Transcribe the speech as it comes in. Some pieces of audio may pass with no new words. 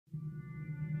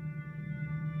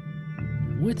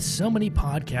With so many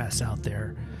podcasts out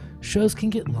there, shows can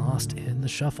get lost in the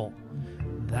shuffle.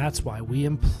 That's why we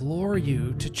implore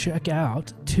you to check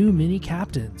out Too Many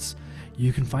Captains.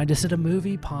 You can find us at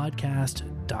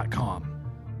amoviepodcast.com.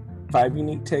 5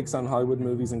 unique takes on Hollywood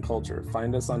movies and culture.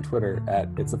 Find us on Twitter at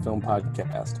It's a Film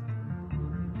Podcast.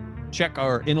 Check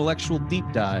our intellectual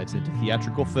deep dives into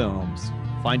theatrical films.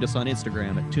 Find us on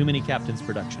Instagram at Too Many Captains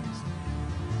Productions.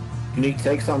 Unique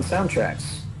takes on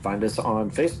soundtracks. Find us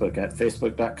on Facebook at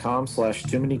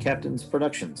facebook.com/Too Many Captains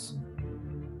Productions.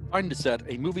 Find us at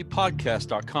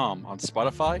amoviepodcast.com on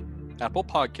Spotify, Apple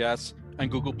Podcasts, and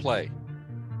Google Play.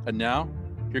 And now,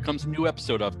 here comes a new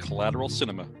episode of Collateral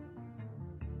Cinema.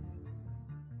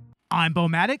 I'm Bo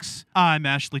Maddox. I'm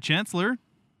Ashley Chancellor.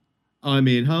 I'm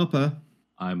Ian Harper.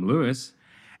 I'm Lewis.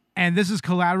 And this is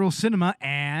Collateral Cinema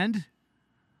and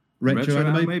Retro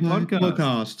Anime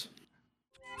Podcast.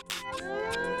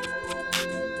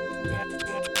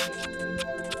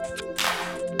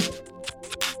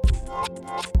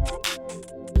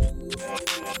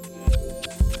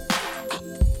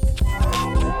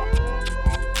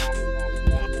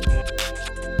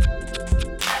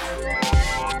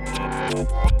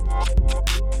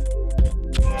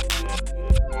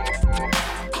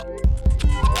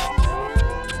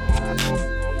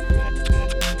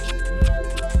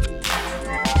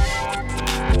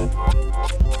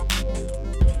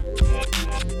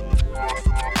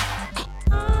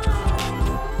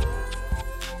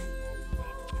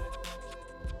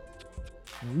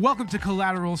 welcome to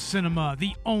Collateral Cinema,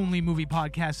 the only movie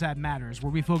podcast that matters,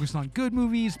 where we focus on good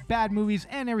movies, bad movies,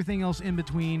 and everything else in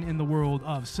between in the world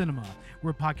of cinema.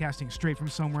 We're podcasting straight from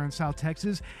somewhere in South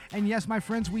Texas, and yes, my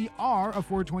friends, we are a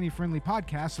 420 friendly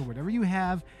podcast, so whatever you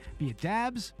have, be it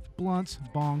dabs, blunts,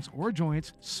 bongs, or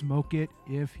joints, smoke it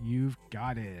if you've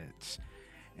got it.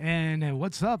 And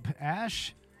what's up,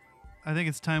 Ash? I think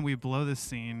it's time we blow this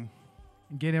scene.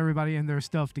 Get everybody in their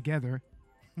stuff together.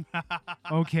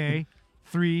 Okay.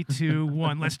 3, 2,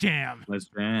 1, let's jam. Let's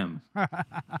jam.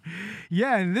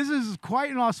 Yeah, and this is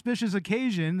quite an auspicious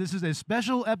occasion. This is a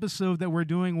special episode that we're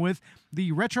doing with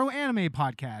the Retro Anime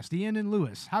Podcast, Ian and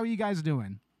Lewis. How are you guys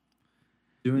doing?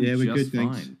 We're good,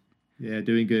 fine. thanks. Yeah,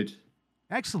 doing good.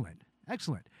 Excellent,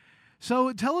 excellent.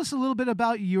 So tell us a little bit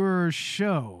about your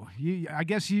show. I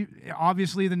guess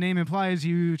obviously the name implies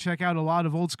you check out a lot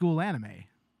of old school anime.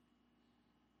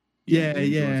 Yeah. Do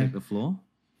you want to take the floor?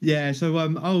 Yeah, so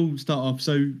I'll start off.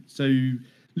 So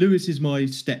Lewis is my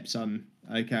stepson.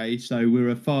 Okay, so we're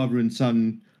a father and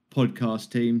son podcast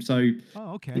team. So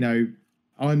okay. You know,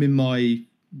 I'm in my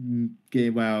I'm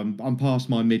past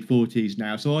my mid-40s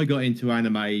now. So I got into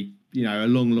anime, you know, a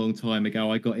long time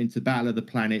ago. I got into Battle of the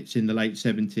Planets in the late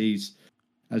 70s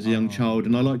as a young child,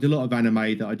 and I liked a lot of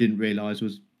anime that I didn't realise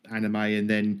was anime. And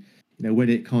then, you know, when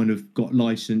it kind of got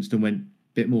licensed and went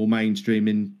bit more mainstream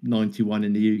in 91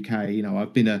 in the UK, you know,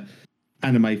 I've been a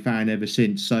anime fan ever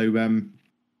since. So you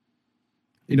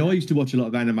know, I used to watch a lot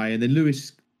of anime, and then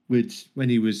Lewis would, when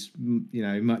he was, you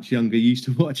know, much younger, used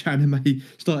to watch anime,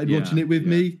 started watching it with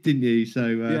me, didn't you? So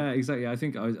yeah, exactly. I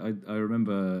think I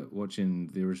remember watching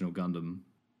the original Gundam.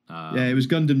 Yeah, it was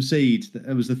Gundam Seed.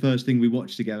 That was the first thing we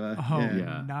watched together.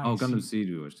 Yeah. Nice. Oh, Gundam Seed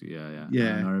we watched. Yeah.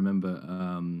 And I remember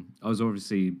I was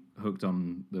obviously hooked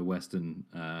on the Western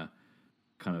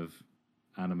kind of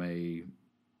anime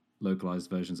localized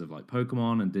versions of like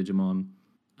Pokemon and Digimon,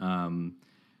 and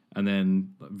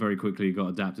then very quickly got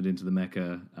adapted into the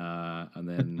mecha, and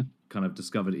then kind of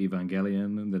discovered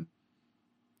Evangelion, and then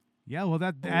well,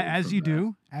 that as you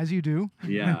do.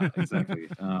 Yeah, exactly.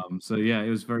 So yeah,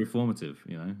 it was very formative.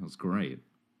 You know, it was great.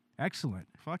 Excellent.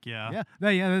 Fuck yeah.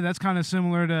 Yeah. That's kind of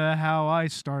similar to how I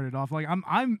started off. Like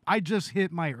I just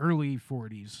hit my early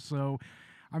 40s, so.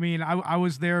 I mean, I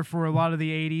was there for a lot of the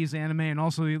 80s anime and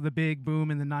also the big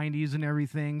boom in the 90s and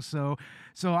everything. So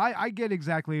I get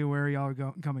exactly where y'all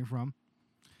are coming from.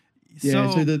 Yeah,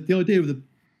 so the idea of the...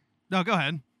 No, go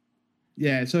ahead.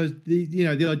 Yeah, so the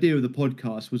idea of the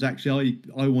podcast was actually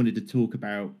I wanted to talk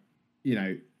about, you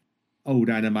know, old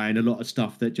anime and a lot of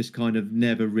stuff that just kind of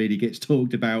never really gets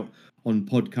talked about on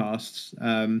podcasts.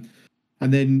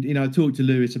 And then, you know, I talked to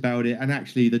Lewis about it, and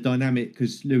actually the dynamic,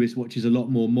 because Lewis watches a lot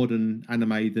more modern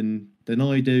anime than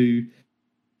I do.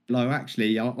 Like,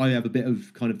 actually, I have a bit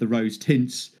of kind of the rose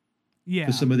tints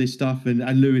for some of this stuff, and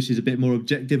Lewis is a bit more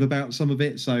objective about some of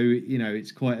it. So, you know,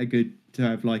 it's quite a good to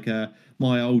have like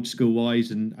my old school eyes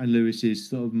and Lewis's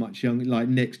sort of much younger, like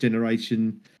next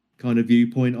generation kind of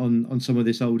viewpoint on some of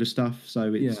this older stuff.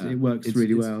 So it works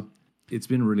really well. It's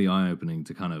been really eye-opening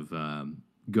to kind of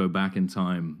go back in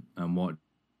time and what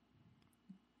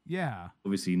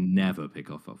obviously never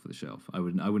pick off the shelf. I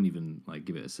wouldn't even like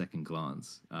give it a second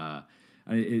glance, and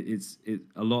it's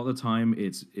a lot of the time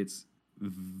it's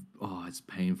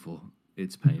painful.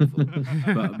 It's painful.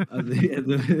 But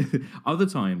the other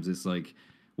times it's like,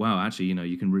 wow, actually,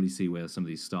 you can really see where some of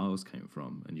these styles came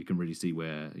from, and you can really see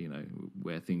where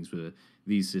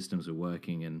these systems were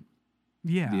working, and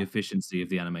the efficiency of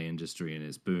the anime industry and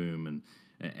its boom and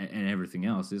everything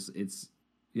else. It's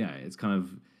kind of,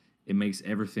 it makes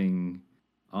everything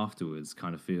afterwards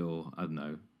kind of feel, I don't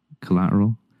know,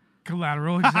 collateral.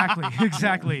 Collateral,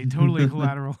 exactly, totally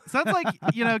collateral. Sounds like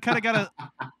kind of got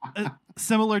a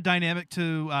similar dynamic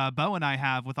to Bo and I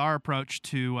have with our approach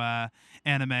to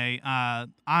anime.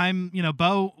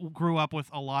 Bo grew up with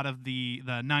a lot of the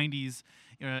 90s,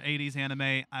 80s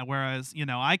anime, whereas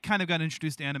I kind of got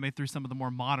introduced to anime through some of the more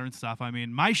modern stuff. I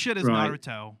mean, my shit is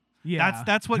Naruto. Yeah,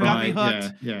 that's what got me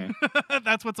hooked. Yeah.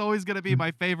 That's what's always going to be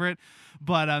my favorite.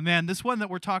 But man, this one that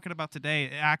we're talking about today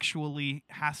actually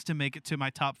has to make it to my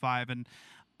top 5, and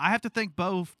I have to thank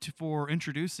Bo for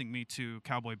introducing me to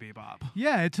Cowboy Bebop.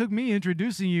 Yeah, it took me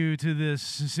introducing you to this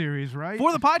series, right?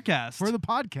 For the podcast.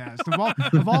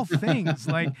 Of all things,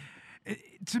 like.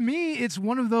 To me, it's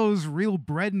one of those real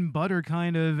bread and butter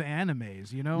kind of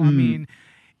animes. I mean,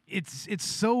 it's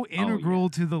so integral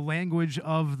to the language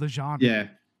of the genre. Yeah.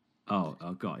 Oh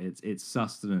god, it's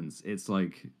sustenance. It's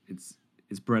like it's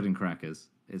bread and crackers.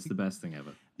 It's the best thing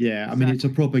ever. Yeah, exactly. I mean, it's a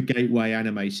proper gateway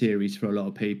anime series for a lot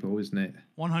of people, isn't it?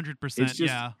 100%.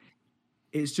 Yeah.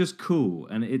 It's just cool,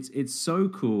 and it's so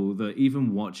cool that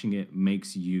even watching it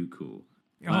makes you cool.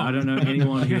 I don't know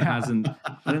anyone who hasn't.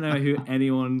 I don't know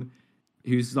anyone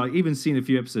who's like even seen a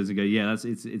few episodes and go, yeah,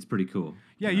 it's pretty cool.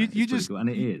 Yeah, you just cool. And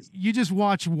it is. You just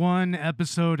watch one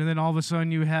episode and then all of a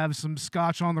sudden you have some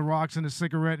scotch on the rocks and a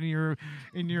cigarette in your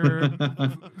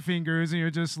fingers, and you're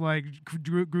just like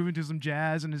grooving to some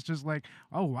jazz, and it's just like,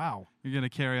 oh wow, you're gonna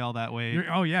carry all that weight.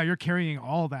 You're carrying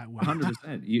all that weight.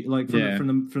 100%. You like from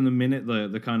the minute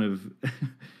the kind of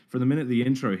from the minute the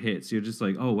intro hits, you're just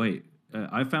like, oh wait,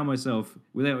 I found myself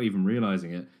without even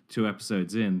realizing it. 2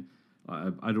 episodes in,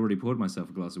 I'd already poured myself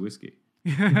a glass of whiskey.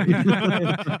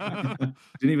 Didn't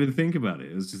even think about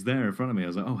it. It was just there in front of me. I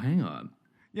was like, oh, hang on.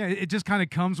 Yeah, it just kind of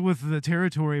comes with the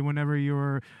territory whenever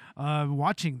you're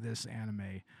watching this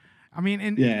anime. I mean,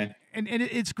 and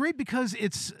it's great because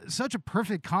it's such a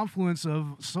perfect confluence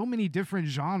of so many different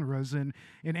genres in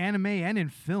anime and in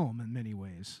film in many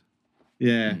ways.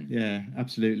 Yeah,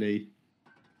 absolutely.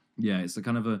 Yeah, it's a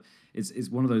kind of it's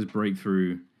one of those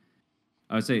breakthrough.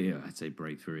 I'd say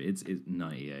breakthrough. It's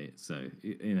 98, so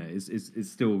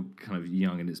it's still kind of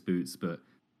young in its boots, but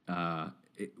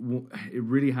it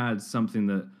really had something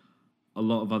that a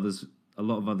lot of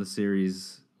other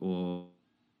series or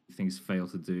things fail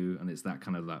to do, and it's that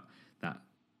kind of that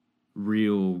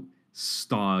real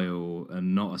style,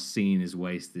 and not a scene is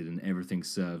wasted, and everything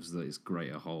serves its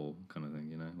greater whole kind of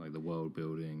thing, like the world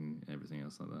building, everything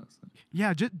else like that. So.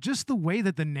 Yeah, just the way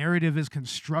that the narrative is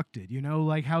constructed,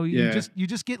 like how you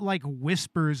just get like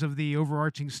whispers of the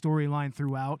overarching storyline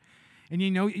throughout, and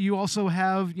you also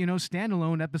have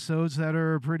standalone episodes that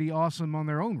are pretty awesome on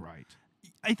their own right.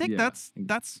 I think that's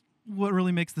what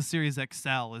really makes the series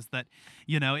excel, is that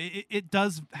it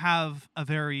does have a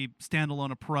very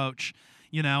standalone approach.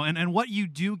 And what you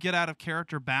do get out of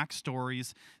character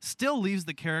backstories still leaves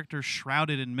the characters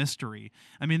shrouded in mystery.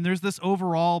 I mean, there's this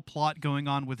overall plot going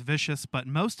on with Vicious, but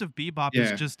most of Bebop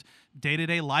is just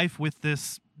day-to-day life with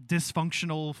this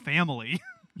dysfunctional family.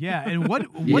 Yeah, and what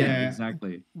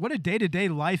exactly. What a day-to-day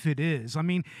life it is. I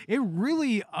mean, it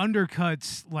really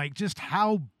undercuts like just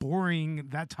how boring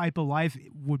that type of life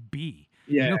would be.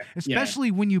 Yeah,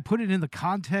 especially when you put it in the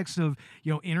context of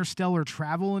interstellar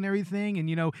travel and everything,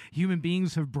 and human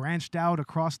beings have branched out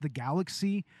across the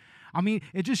galaxy. I mean,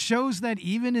 it just shows that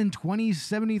even in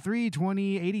 2073,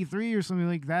 2083, or something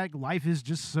like that, life is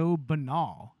just so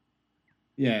banal.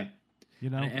 Yeah,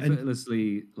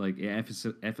 effortlessly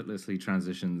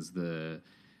transitions the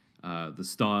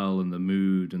style and the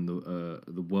mood and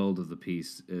the world of the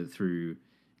piece through.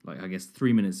 Like, I guess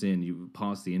 3 minutes in, you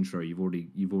pass the intro, you've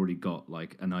already got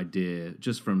like an idea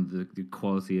just from the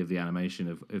quality of the animation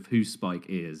of who Spike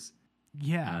is,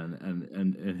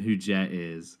 and who Jet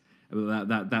is.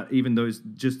 That even those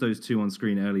 2 on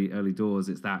screen early doors,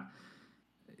 it's that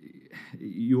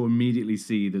you immediately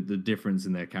see the difference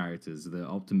in their characters, the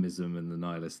optimism and the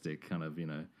nihilistic kind of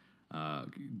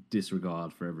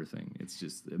disregard for everything. It's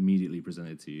just immediately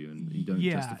presented to you, and you don't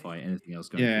justify anything else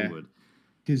going forward.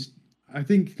 Because I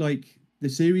think like the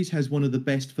series has one of the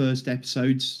best first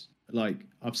episodes like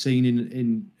I've seen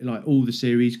in like all the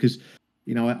series, because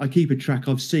I keep a track.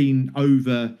 I've seen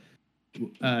over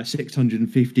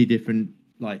 650 different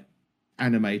like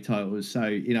anime titles, so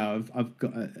I've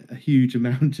got a huge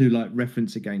amount to like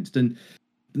reference against. And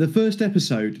the first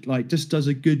episode like just does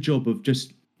a good job of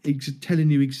just telling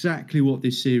you exactly what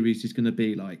this series is going to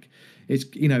be like. It's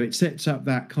it sets up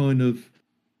that kind of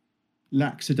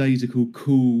lackadaisical,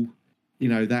 cool,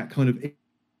 that kind of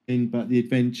thing, but the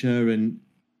adventure and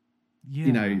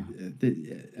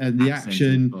the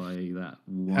action by that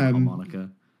one harmonica.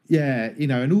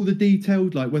 And all the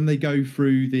detailed, like when they go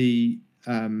through the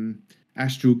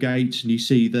astral gates and you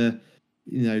see the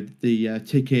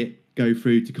ticket go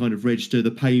through to kind of register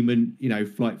the payment,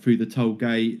 like through the toll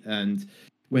gate, and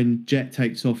when Jet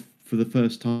takes off for the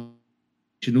first time,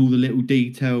 and all the little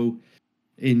detail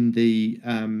in the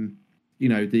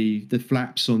the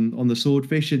flaps on the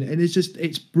swordfish, and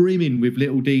it's brimming with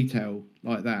little detail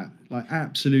like that, like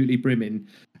absolutely brimming.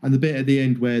 And the bit at the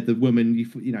end where the woman,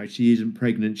 she isn't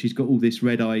pregnant, she's got all this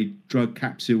red-eye drug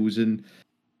capsules and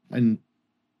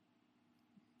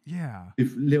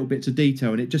with little bits of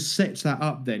detail, and it just sets that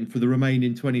up then for the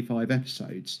remaining 25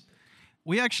 episodes.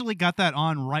 We actually got that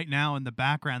on right now in the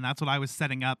background. That's what I was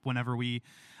setting up whenever we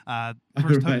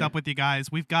first hooked up with you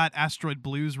guys. We've got Asteroid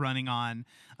Blues running on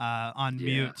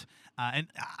mute. And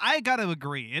I got to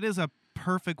agree, it is a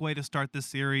perfect way to start this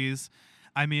series.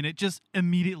 I mean, it just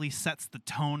immediately sets the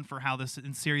tone for how this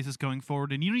series is going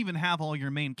forward. And you don't even have all your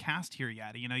main cast here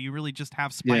yet. You really just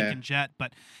have Spike and Jet.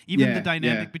 But even the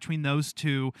dynamic between those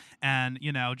two and,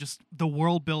 just the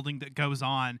world building that goes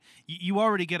on, you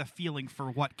already get a feeling for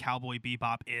what Cowboy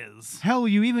Bebop is. Hell,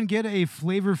 you even get a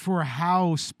flavor for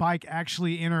how Spike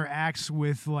actually interacts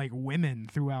with, like, women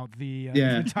throughout the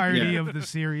entirety of the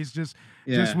series. Just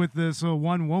with this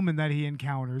one woman that he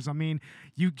encounters. I mean,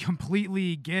 you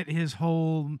completely get his whole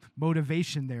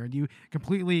motivation there, and you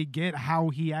completely get how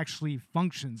he actually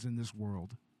functions in this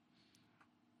world.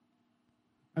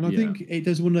 And I think it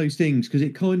does one of those things because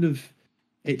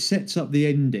it sets up the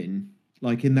ending,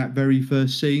 like in that very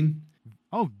first scene.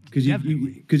 Oh, because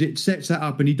it sets that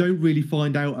up, and you don't really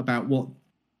find out about what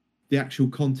the actual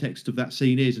context of that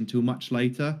scene is until much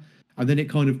later, and then it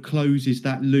kind of closes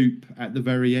that loop at the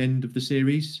very end of the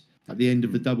series, at the end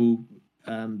of the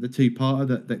the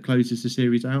two-parter that closes the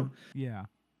series out. Yeah.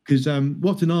 Because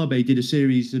Watanabe did a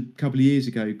series a couple of years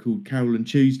ago called Carol and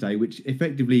Tuesday, which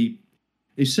effectively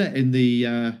is set in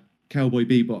the Cowboy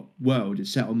Bebop world.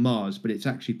 It's set on Mars, but it's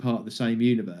actually part of the same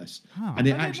universe. Oh, and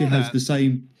it actually has the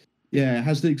same... Yeah, it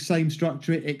has the same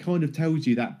structure. It kind of tells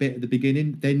you that bit at the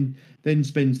beginning, then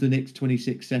spends the next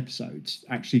 26 episodes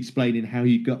actually explaining how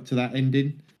you got to that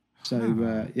ending.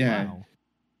 So,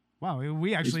 Wow,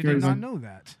 we actually did not know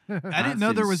that. I didn't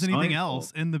know there was anything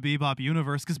else in the Bebop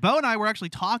universe, because Bo and I were actually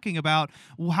talking about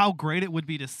how great it would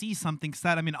be to see something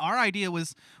set. I mean, our idea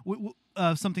was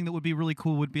something that would be really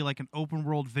cool would be like an open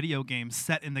world video game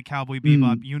set in the Cowboy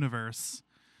Bebop universe.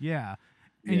 Yeah.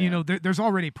 And, there's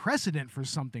already precedent for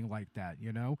something like that,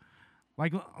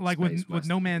 Like with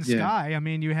No Man's Sky, I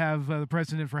mean, you have the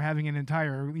precedent for having an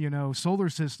entire, solar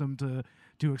system to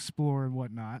explore and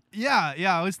whatnot. Yeah,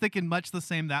 I was thinking much the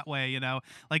same that way,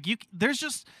 Like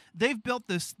they've built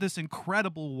this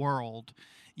incredible world,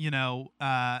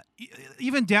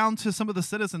 even down to some of the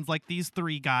citizens, like these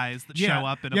three guys that show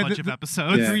up in a bunch of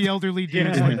episodes. Three elderly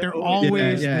dudes, like they're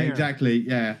always there. Exactly,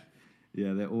 yeah,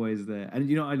 they're always there.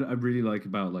 And I really like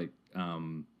about like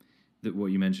what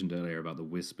you mentioned earlier about the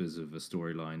whispers of a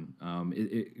storyline.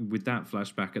 With that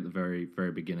flashback at the very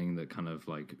very beginning, that kind of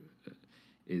like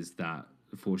is that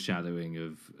foreshadowing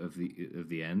of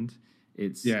the end.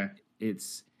 It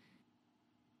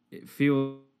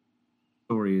feels the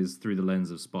story is through the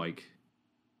lens of Spike,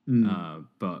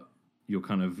 but you're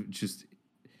kind of just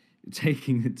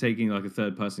taking like a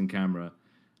third person camera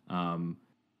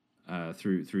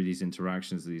through these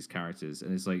interactions of these characters,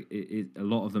 and it's like a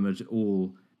lot of them are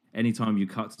all. Anytime you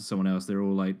cut to someone else, they're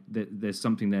all like there's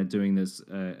something they're doing that's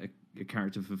a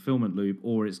character fulfillment loop,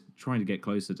 or it's trying to get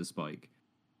closer to Spike.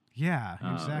 Yeah,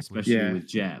 exactly. Especially with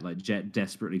Jet, like Jet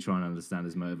desperately trying to understand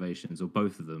his motivations, or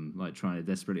both of them like trying to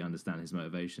desperately understand his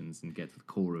motivations and get to the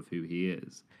core of who he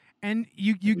is. And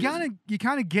you kind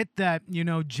of get that,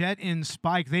 Jet and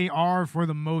Spike, they are for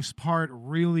the most part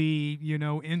really,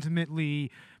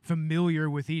 intimately familiar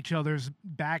with each other's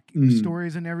back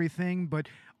stories and everything, but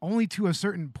only to a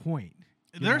certain point.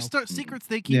 There's secrets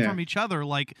they keep from each other.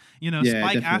 Like,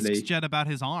 Spike asks Jet about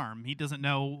his arm. He doesn't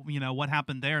know, what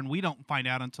happened there, and we don't find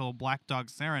out until Black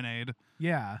Dog Serenade.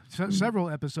 Yeah,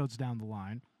 several episodes down the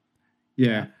line.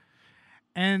 Yeah.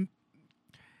 And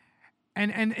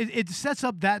it sets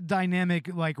up that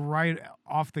dynamic like right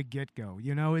off the get-go.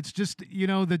 It's just,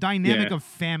 the dynamic of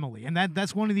family. And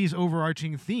that's one of these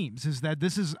overarching themes, is that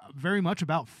this is very much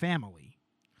about family.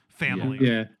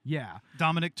 family. Yeah.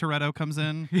 Dominic Toretto comes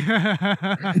in.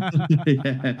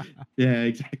 yeah,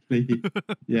 exactly.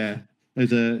 Yeah.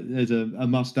 There's a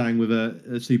Mustang with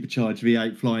a supercharged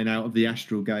V8 flying out of the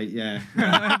Astral Gate. Yeah.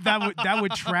 that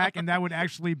would track, and that would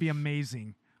actually be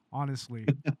amazing, honestly.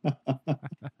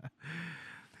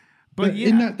 But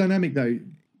in that dynamic, though,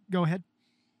 go ahead.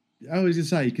 I was going to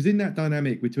say, because in that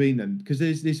dynamic between them, because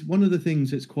there's this one of the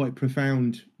things that's quite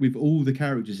profound with all the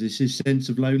characters is this sense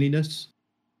of loneliness.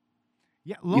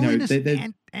 Yeah, loneliness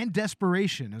and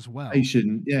desperation as well.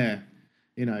 Yeah.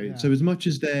 So as much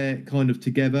as they're kind of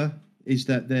together, is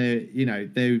that they're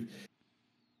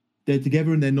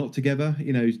together and they're not together.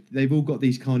 They've all got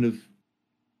these kind of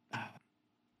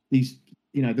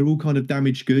they're all kind of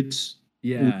damaged goods.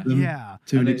 Yeah.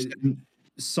 To an extent.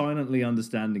 Silently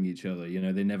understanding each other.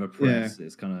 They never press.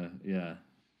 It's kind of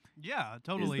Yeah,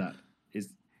 totally.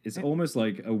 It's almost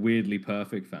like a weirdly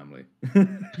perfect family.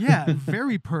 Yeah,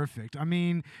 very perfect. I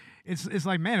mean, it's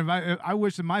like, man, if I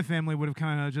wish that my family would have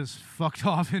kind of just fucked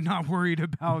off and not worried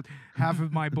about half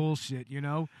of my bullshit,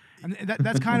 And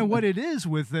that's kind of what it is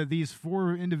with these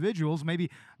 4 individuals, maybe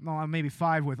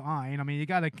 5 with Ein. I mean, you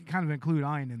got to kind of include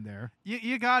Ein in there.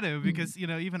 You got to, because,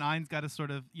 even Ein's got a sort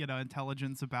of,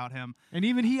 intelligence about him. And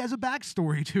even he has a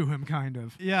backstory to him, kind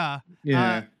of. Yeah.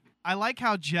 Yeah. I like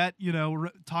how Jet,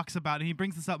 talks about, and he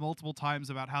brings this up multiple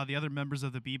times about how the other members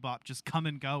of the Bebop just come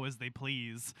and go as they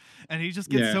please. And he just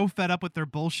gets so fed up with their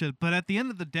bullshit. But at the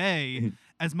end of the day,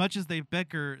 as much as they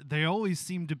bicker, they always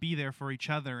seem to be there for each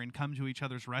other and come to each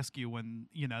other's rescue when,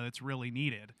 it's really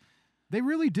needed. They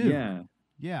really do. Yeah.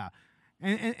 Yeah.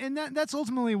 And that's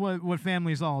ultimately what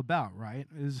family is all about, right?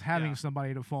 Is having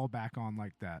somebody to fall back on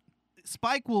like that.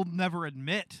 Spike will never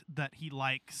admit that he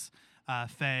likes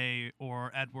Faye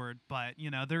or Edward, but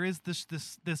there is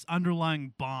this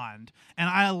underlying bond, and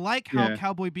I like how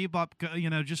Cowboy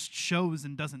Bebop just shows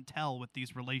and doesn't tell with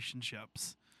these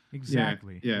relationships.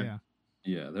 Exactly. Yeah.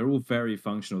 They're all very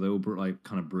functional. They all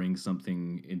kind of bring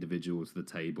something individual to the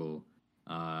table,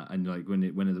 and like when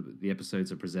the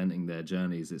episodes are presenting their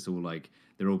journeys, it's all like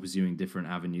they're all pursuing different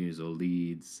avenues or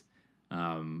leads.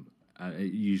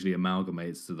 It usually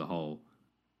amalgamates to the whole.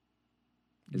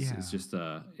 It's just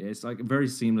it's like very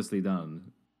seamlessly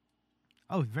done.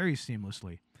 Oh, very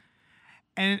seamlessly.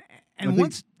 And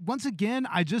once again,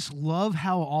 I just love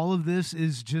how all of this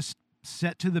is just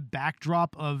set to the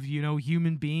backdrop of,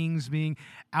 human beings being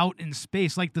out in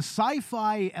space. Like the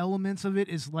sci-fi elements of it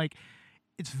is like,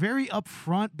 it's very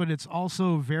upfront, but it's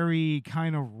also very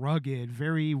kind of rugged,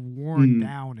 very worn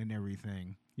down and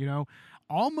everything,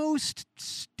 almost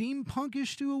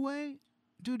steampunkish to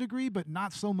a degree, but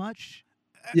not so much.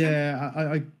 Yeah,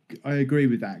 I agree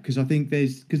with that, because I think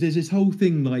there's this whole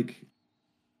thing, like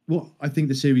what I think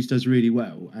the series does really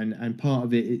well, and part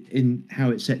of it in how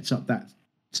it sets up that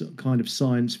sort of kind of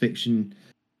science fiction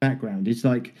background. It's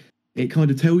like it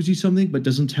kind of tells you something but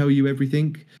doesn't tell you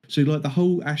everything. So like the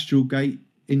whole Astral Gate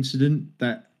incident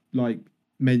that like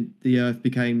meant the Earth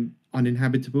became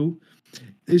uninhabitable.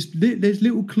 There's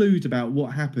little clues about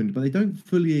what happened, but they don't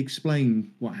fully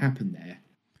explain what happened there.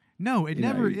 No, it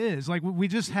never is. Like we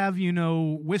just have,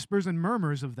 whispers and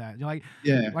murmurs of that. Like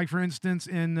for instance,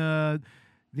 in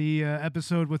the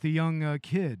episode with the young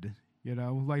kid,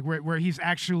 like where he's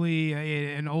actually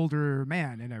an older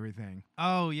man and everything.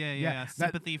 Oh yeah.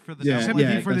 Sympathy for the devil.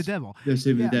 Sympathy for the devil. The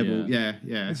sympathy for the devil.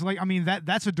 Yeah. It's like, I mean,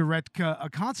 that's a direct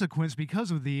a consequence because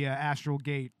of the Astral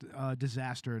Gate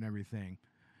disaster and everything.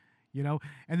 And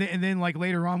then like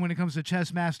later on when it comes to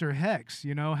Chess Master Hex,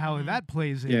 how that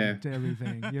plays into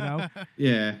everything,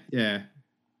 Yeah.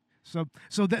 So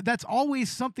that's always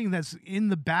something that's in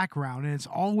the background, and it's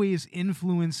always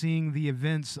influencing the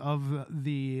events of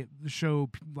the show,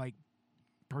 like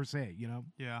per se,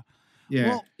 Yeah.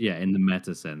 Well, in the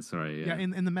meta sense, sorry. Yeah,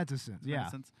 in the meta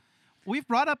sense, We've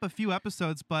brought up a few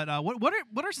episodes, but what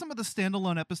are some of the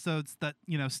standalone episodes that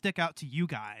stick out to you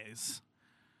guys?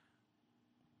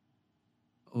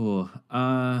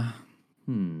 I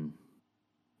mean,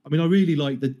 I really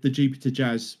like the Jupiter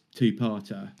Jazz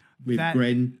 2-parter with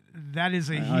Gren. That is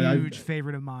a huge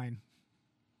favorite of mine.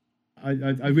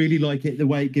 I really like it, the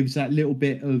way it gives that little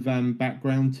bit of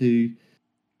background to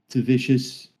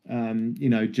Vicious,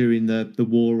 during the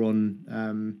war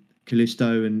on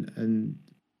Callisto and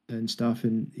stuff,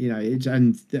 and it's,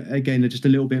 and again just a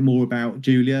little bit more about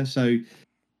Julia. So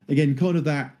again, kind of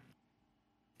that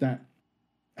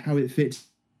how it fits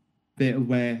bit of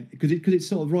where, because it's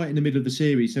sort of right in the middle of the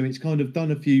series, so it's kind of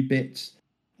done a few bits,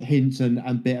 hints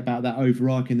and bit about that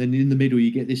overarch, and then in the middle you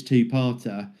get this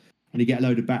 2-parter and you get a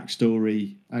load of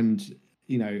backstory and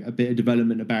a bit of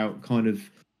development about kind of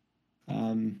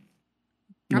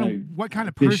what kind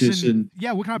of Vicious person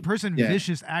what kind of person Yeah.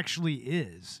 Vicious actually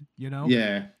is, you know?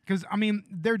 Yeah. Because I mean,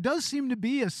 there does seem to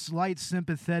be a slight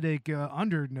sympathetic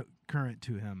undercurrent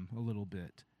to him a little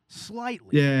bit,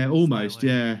 slightly. Yeah, almost.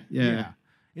 Slightly. Yeah.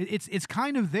 It's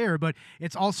kind of there, but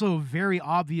it's also very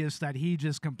obvious that he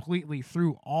just completely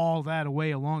threw all that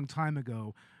away a long time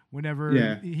ago.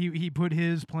 Whenever he put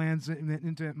his plans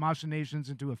into machinations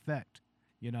into effect,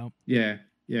 you know. Yeah.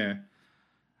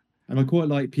 And I quite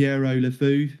like Piero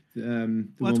LeFou.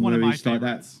 That's one of my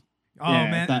favorites.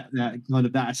 Man, that kind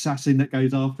of that assassin that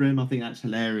goes after him. I think that's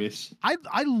hilarious.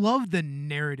 I love the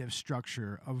narrative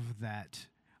structure of that.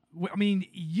 I mean,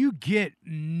 you get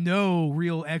no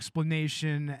real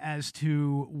explanation as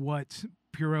to what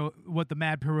the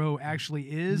Mad Pierrot actually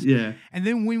is. Yeah. And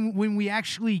then when we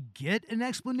actually get an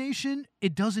explanation,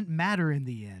 it doesn't matter in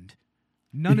the end.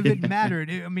 None of it mattered.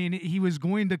 I mean, he was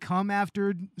going to come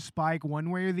after Spike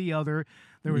one way or the other.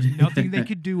 There was nothing they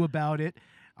could do about it.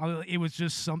 It was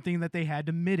just something that they had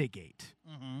to mitigate.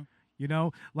 Mm-hmm. You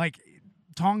know, like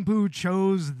Tong Po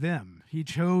chose them. He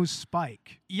chose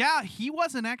Spike. Yeah, he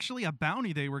wasn't actually a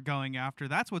bounty they were going after.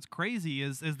 That's what's crazy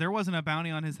is there wasn't a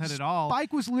bounty on his head at all.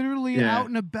 Spike was literally out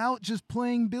and about just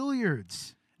playing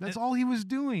billiards. That's all he was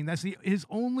doing. That's his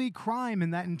only crime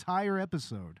in that entire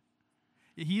episode.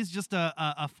 He's just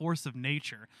a force of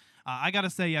nature. I got to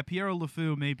say, yeah, Piero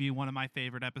LeFou may be one of my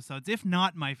favorite episodes, if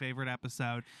not my favorite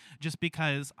episode, just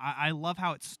because I love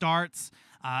how it starts,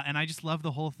 and I just love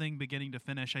the whole thing beginning to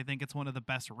finish. I think it's one of the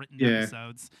best written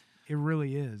episodes. It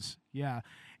really is, yeah.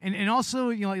 And also,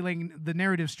 you know, like the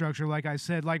narrative structure, like I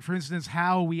said, like, for instance,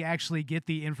 how we actually get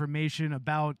the information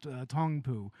about Tong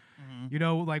Po. Mm-hmm. You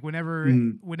know, like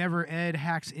whenever Ed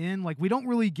hacks in, like, we don't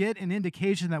really get an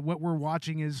indication that what we're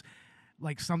watching is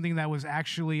like something that was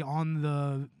actually on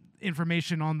the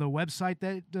information on the website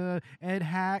that Ed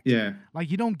hacked. Yeah. Like,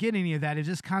 you don't get any of that. It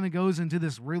just kind of goes into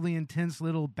this really intense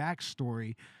little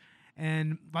backstory.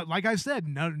 And like I said,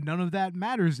 none of that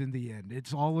matters in the end.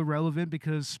 It's all irrelevant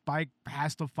because Spike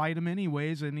has to fight him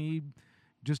anyways, and he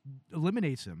just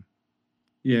eliminates him.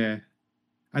 Yeah.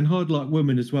 And Hard Luck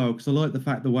Woman as well, because I like the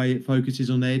fact the way it focuses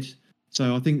on Ed.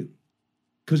 So I think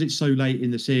because it's so late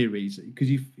in the series, because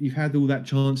you've had all that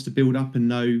chance to build up and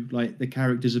know like the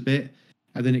characters a bit,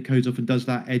 and then it goes off and does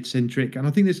that Ed centric, and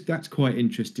I think that's quite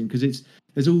interesting because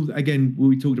there's all, again, what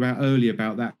we talked about earlier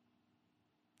about that.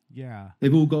 Yeah,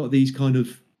 they've all got these kind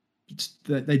of,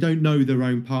 they don't know their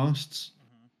own pasts,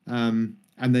 and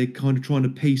they're kind of trying to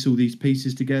piece all these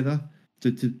pieces together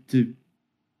to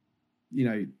you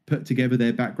know, put together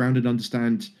their background and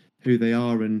understand who they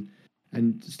are and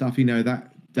stuff. You know,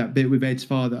 that bit with Ed's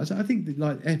father, I think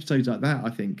like episodes like that, I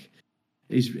think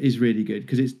is really good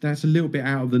because that's a little bit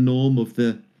out of the norm of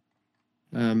the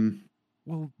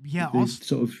also,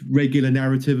 sort of regular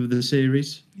narrative of the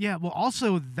series. Yeah, well,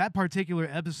 also that particular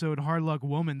episode, Hard Luck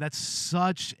Woman, that's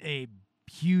such a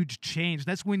huge change.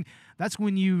 That's when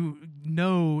you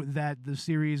know that the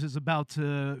series is about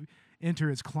to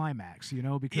enter its climax, you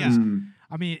know, because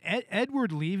I mean,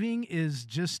 Edward leaving is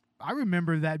just, I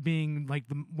remember that being like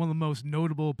one of the most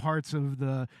notable parts of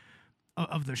the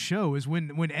show is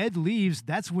when Ed leaves,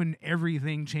 that's when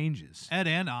everything changes. Ed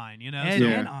and Ein, you know. Ed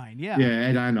and Ein, yeah. Yeah,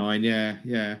 Ed and Ein,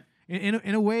 yeah.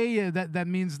 In a way, that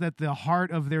means that the heart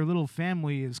of their little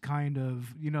family is kind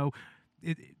of, you know,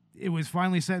 it was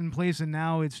finally set in place, and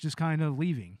now it's just kind of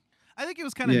leaving. I think it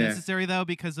was kind of necessary, though,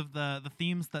 because of the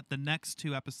themes that the next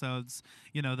two episodes,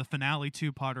 you know, the finale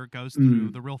two-parter goes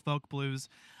through, the Real Folk Blues.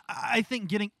 I think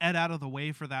getting Ed out of the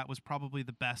way for that was probably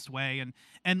the best way.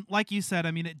 And like you said,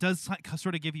 I mean, it does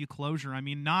sort of give you closure. I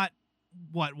mean, not,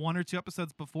 one or two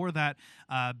episodes before that,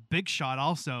 Big Shot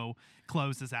also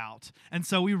closes out. And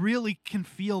so we really can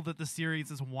feel that the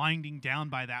series is winding down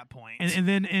by that point. And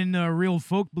then in Real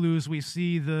Folk Blues, we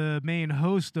see the main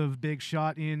host of Big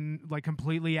Shot in like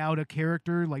completely out of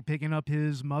character, like picking up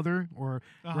his mother or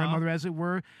grandmother, as it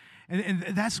were. And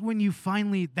that's when you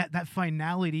finally, that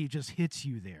finality just hits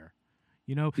you there.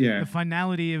 You know, the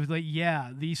finality of like,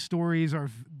 these stories are,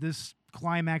 this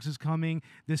climax is coming,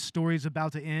 this story's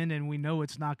about to end, and we know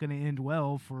it's not going to end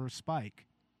well for Spike.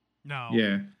 No.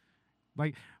 Yeah.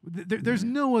 Like, there's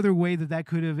no other way that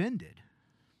could have ended.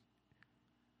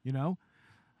 You know?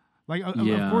 Like,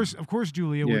 of course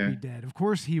Julia would be dead. Of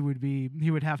course he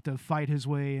would have to fight his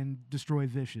way and destroy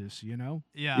Vicious, you know?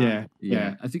 Yeah.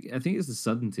 I think it's the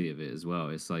suddenty of it as well.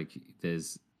 It's like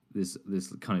there's this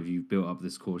kind of, you've built up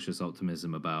this cautious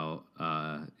optimism about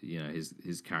you know,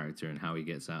 his character and how he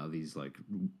gets out of these like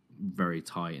very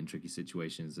tight and tricky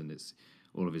situations, and it's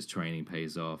all of his training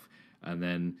pays off. And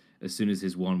then as soon as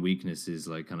his one weakness is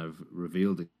like kind of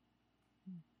revealed,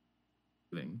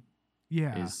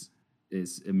 Yeah.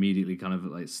 is immediately kind of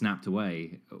like snapped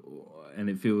away, and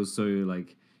it feels so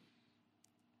like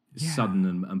sudden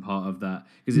and part of that,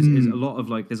 because it's a lot of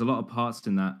like there's a lot of parts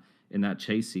in that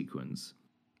chase sequence.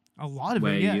 A lot of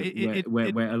it, yeah.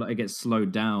 Where it gets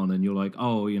slowed down, and you're like,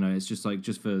 oh, it's just like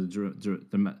just for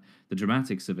the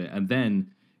dramatics of it, and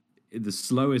then the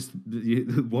slowest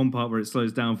one part where it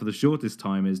slows down for the shortest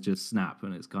time is just snap,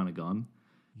 and it's kind of gone.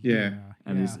 Yeah,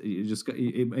 and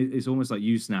it's almost like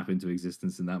you snap into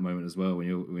existence in that moment as well when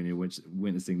you're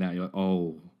witnessing that. You're like,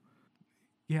 oh.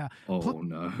 Yeah.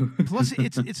 No. Plus,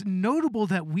 it's notable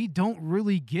that we don't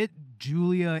really get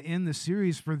Julia in the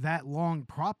series for that long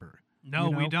proper. No,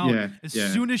 we don't. As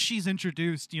soon as she's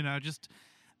introduced, just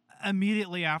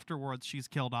immediately afterwards, she's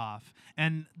killed off.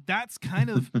 And that's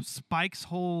kind of Spike's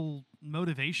whole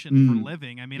motivation for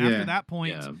living. I mean, after that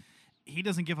point, he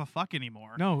doesn't give a fuck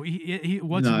anymore. No, he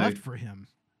what's left for him,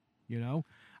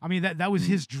 I mean, that was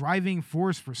his driving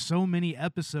force for so many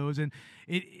episodes, and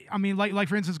like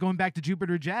for instance, going back to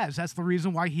Jupiter Jazz, that's the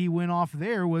reason why he went off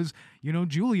there was,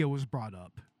 Julia was brought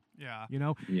up. Yeah.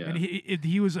 And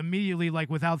he was immediately like,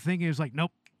 without thinking, he was like,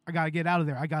 nope, I gotta get out of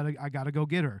there. I gotta go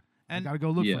get her. And I gotta go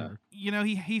look for her.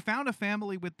 He found a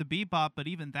family with the Bebop, but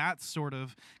even that's sort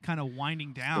of kind of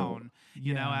winding down.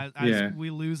 As we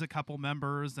lose a couple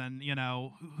members, and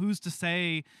who's to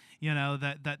say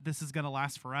that this is gonna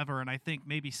last forever? And I think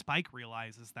maybe Spike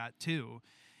realizes that too.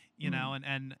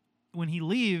 And when he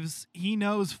leaves, he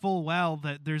knows full well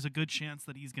that there's a good chance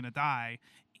that he's gonna die.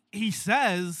 He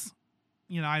says,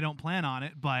 I don't plan on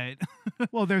it, but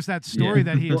well, there's that story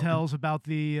that he tells about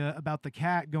the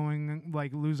cat going,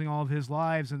 like, losing all of his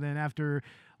lives, and then after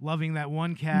loving that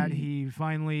one cat, he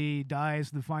finally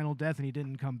dies the final death, and he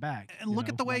didn't come back. And look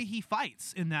at the way he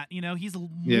fights in that. He's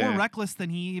more reckless than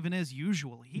he even is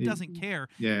usually. He doesn't care.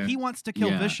 Yeah. He wants to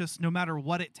kill Vicious no matter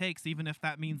what it takes, even if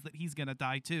that means that he's gonna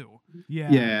die too.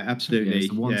 Yeah, absolutely. It's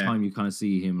the one time you kind of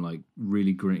see him like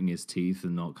really gritting his teeth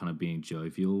and not kind of being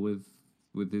jovial with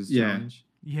his challenge.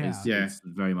 It's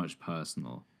very much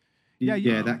personal.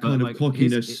 That kind of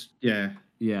cockiness.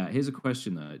 Here's a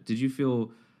question though: Did you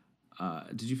feel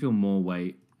more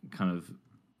weight kind of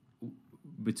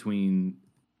between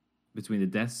the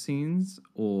death scenes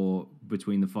or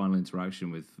between the final interaction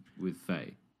with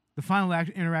Faye? The final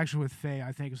interaction with Faye,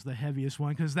 I think, is the heaviest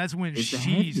one, because that's when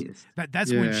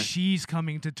when she's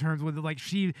coming to terms with it. Like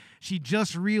she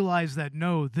just realized that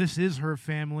no, this is her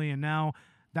family, and now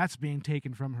that's being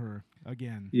taken from her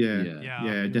again.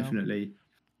 Yeah, definitely.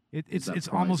 It's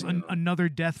almost another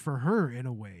death for her in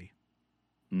a way.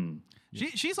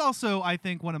 She's also, I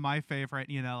think, one of my favorite,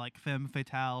 like femme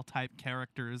fatale type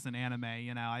characters in anime.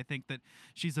 I think that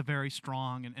she's a very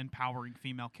strong and empowering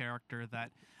female character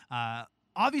that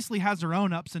obviously has her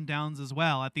own ups and downs as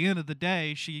well. At the end of the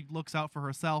day, she looks out for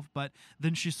herself, but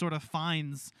then she sort of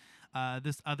finds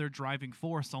this other driving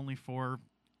force only for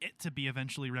it to be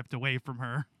eventually ripped away from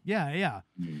her. Yeah.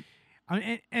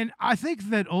 And I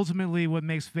think that ultimately what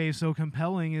makes Faye so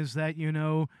compelling is that,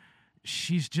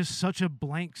 she's just such a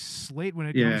blank slate when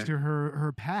it comes to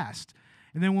her past.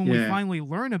 And then when we finally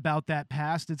learn about that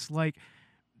past, it's like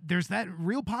there's that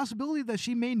real possibility that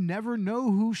she may never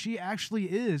know who she actually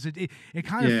is. It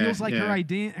kind of feels like her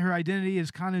identity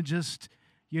is kind of just,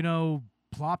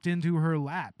 plopped into her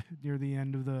lap near the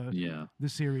end of the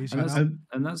series. And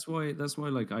that's why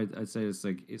like I'd say it's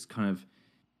like it's kind of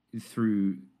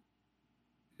through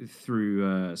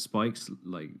Spike's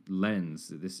like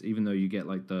lens, this, even though you get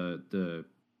like the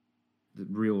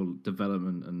real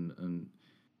development and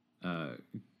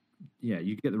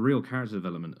you get the real character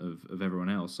development of everyone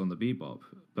else on the Bebop,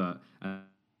 but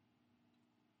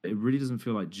it really doesn't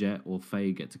feel like Jet or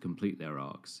Faye get to complete their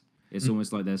arcs. It's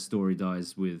almost like their story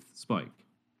dies with Spike.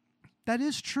 That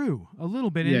is true, a little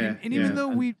bit. And even though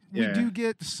we do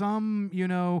get some,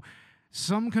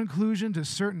 some conclusion to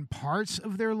certain parts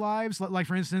of their lives, like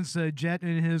for instance, Jet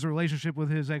in his relationship with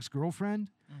his ex-girlfriend,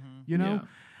 we don't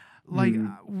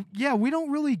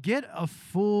really get a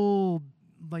full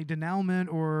like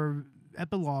denouement or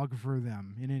epilogue for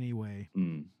them in any way.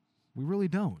 We really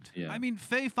don't. I mean,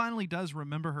 Faye finally does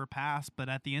remember her past, but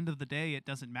at the end of the day, it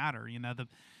doesn't matter. You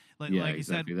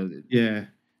said,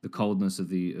 the coldness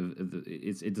of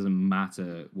it doesn't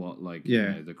matter what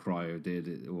the cryo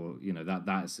did, or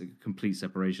that's a complete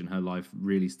separation. Her life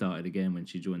really started again when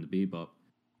she joined the Bebop.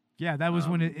 Yeah, that was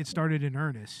when it started in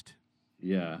earnest.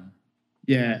 Yeah,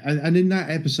 and in that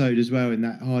episode as well, in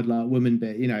that hard light woman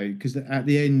bit, because at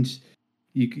the end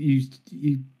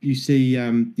you see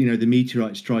the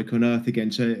meteorite strike on Earth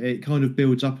again, so it kind of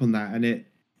builds up on that, and it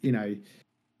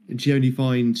and she only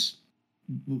finds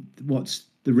what's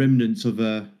the remnants of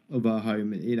her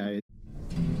home.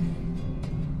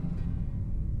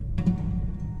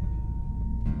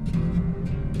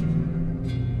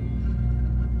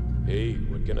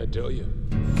 can I tell you?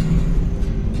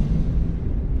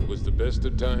 It was the best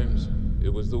of times. It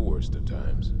was the worst of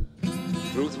times.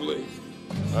 Truthfully,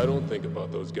 I don't think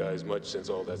about those guys much since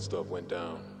all that stuff went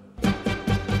down. I got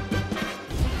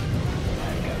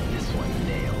this one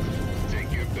nailed. Take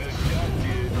your best shot,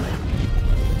 kid.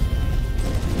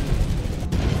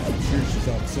 I'm sure she's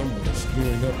out somewhere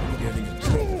screwing up and getting in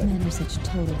trouble. Men are such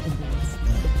total idiots.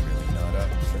 I'm really not up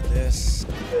for this.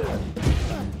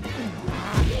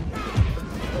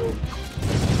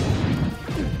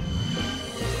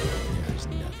 There's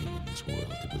nothing in this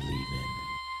world to believe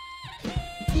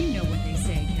in. You know what they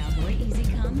say, cowboy. Easy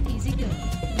come, easy go.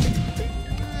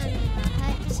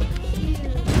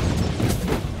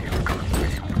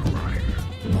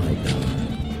 My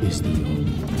power is the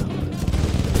only power.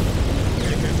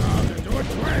 Get him out and do it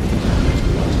quick!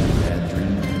 Bad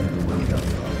dream never wake up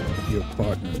from. Your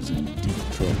partner's in deep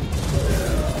trouble.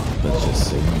 Let's just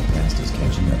say my past is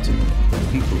catching up to me.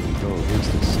 People who go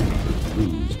against the city for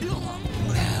clues.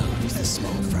 Now, who's the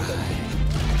small fry?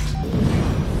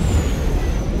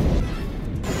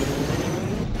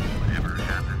 Whatever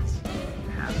happens,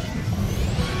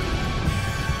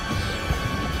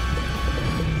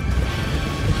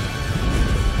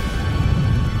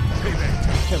 Stay back.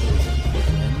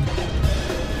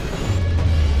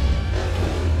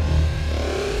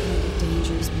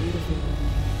 Danger is beautiful,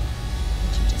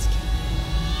 but you just can't.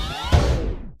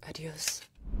 Adios.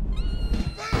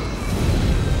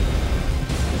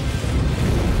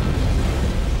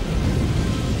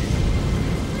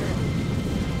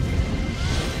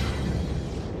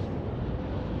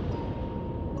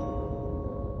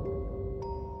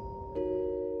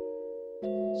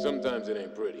 Sometimes it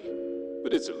ain't pretty,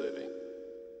 but it's a living.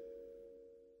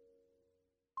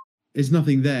 There's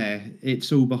nothing there.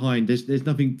 It's all behind. There's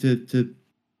nothing to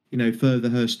further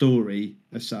her story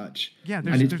as such. Yeah,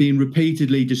 and it's being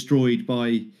repeatedly destroyed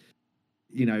by,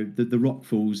 the rock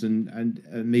falls and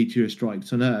meteor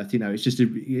strikes on Earth. It's just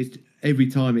it's every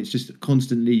time it's just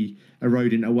constantly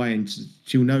eroding away, and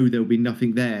she'll know there'll be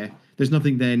nothing there. There's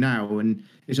nothing there now, and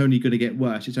it's only going to get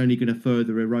worse. It's only going to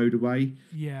further erode away.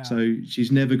 Yeah. So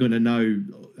she's never going to know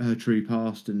her true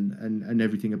past and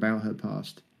everything about her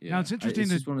past. Yeah. Now it's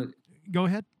interesting go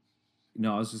ahead.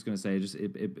 No, I was just going to say,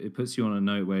 it puts you on a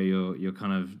note where you're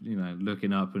kind of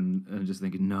looking up and just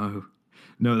thinking, no,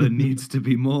 there needs to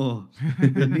be more.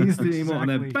 There needs to be more. And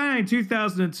then bang,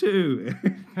 2002.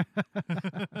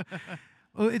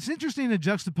 Well, it's interesting to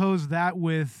juxtapose that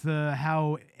with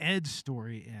how Ed's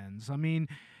story ends. I mean,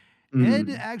 Ed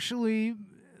actually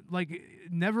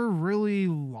never really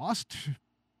lost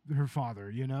her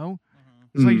father.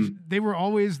 It's like they were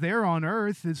always there on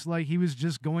Earth. It's like he was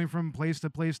just going from place to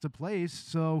place to place.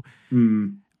 So,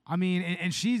 I mean,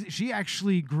 and she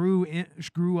actually grew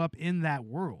up in that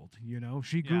world.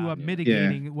 She grew up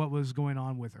mitigating what was going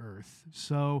on with Earth.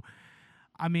 So,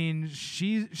 I mean,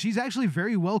 she's actually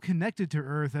very well connected to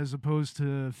Earth as opposed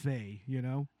to Faye.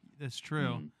 That's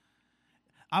true.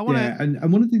 I want to. Yeah,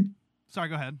 and one of the. Sorry,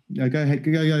 go ahead. No, go ahead.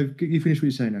 Go. You finish what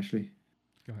you're saying, Ashley.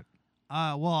 Go ahead.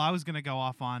 Well, I was going to go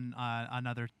off on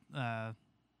another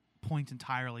point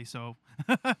entirely. So,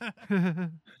 well,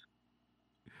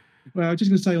 I was just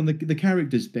going to say on the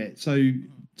characters bit. So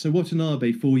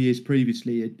Watanabe 4 years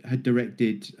previously had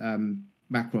directed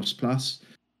Macross Plus,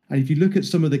 and if you look at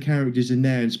some of the characters in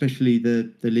there, and especially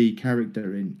the lead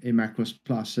character in Macross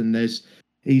Plus, and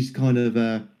he's kind of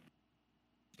a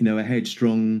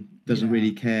headstrong, doesn't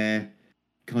really care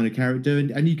kind of character,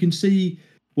 and you can see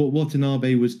what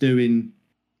Watanabe was doing.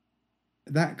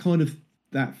 That kind of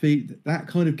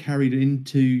carried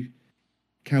into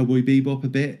Cowboy Bebop a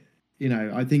bit.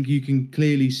 I think you can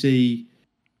clearly see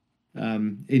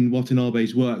in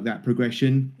Watanabe's work that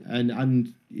progression,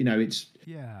 and it's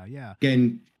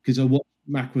again, because I watched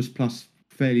Macross Plus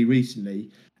fairly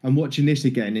recently, and watching this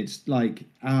again, it's like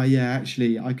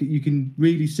actually you can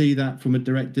really see that from a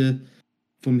director,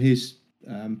 from his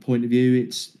point of view.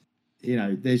 It's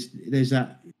there's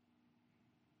that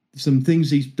some things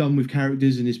he's done with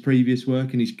characters in his previous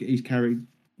work, and he's carried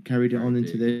it on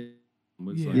into this.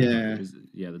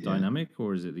 The dynamic,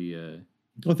 or is it the?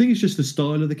 I think it's just the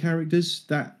style of the characters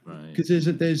because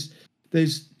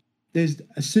there's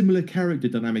a similar character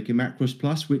dynamic in Macross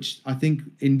Plus, which I think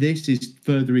in this is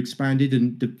further expanded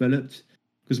and developed,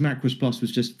 because Macross Plus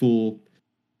was just for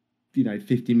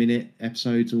 50-minute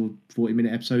episodes or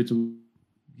 40-minute episodes,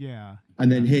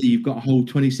 and then here you've got a whole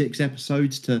 26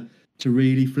 episodes to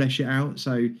really flesh it out.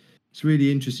 So it's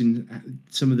really interesting,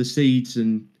 some of the seeds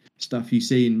and stuff you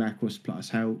see in Macross Plus,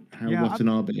 how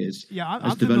Watanabe is. Yeah,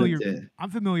 has I'm developed familiar. it. I'm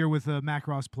familiar with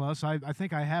Macross Plus. I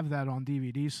think I have that on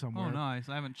DVD somewhere. Oh, nice.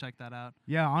 I haven't checked that out.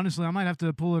 Yeah, honestly, I might have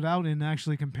to pull it out and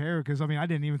actually compare, because I mean, I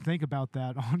didn't even think about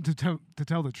that to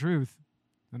tell the truth,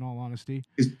 in all honesty.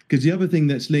 Because the other thing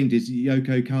that's linked is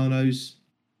Yoko Kanno's,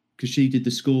 because she did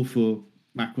the score for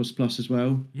Macross Plus as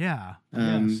well. Yeah.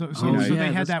 So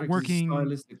they had that working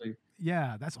stylistically.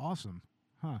 Yeah, that's awesome.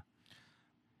 Huh.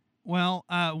 Well,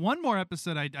 one more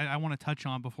episode I want to touch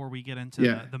on before we get into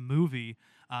the movie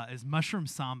is Mushroom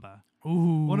Samba.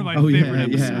 Ooh, one of my favorite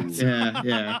episodes.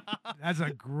 Yeah. That's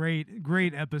a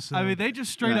great episode. I mean, they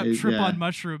just straight up trip on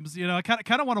mushrooms. You know, I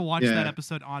kind of want to watch that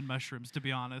episode on mushrooms, to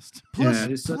be honest.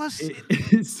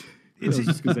 It's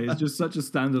just such a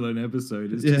standalone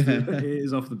episode. It's just, it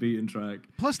is off the beaten track.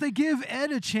 Plus, they give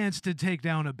Ed a chance to take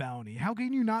down a bounty. How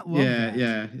can you not love that?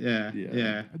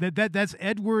 Yeah. That's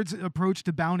Edward's approach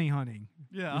to bounty hunting.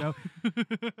 Yeah.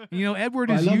 You know,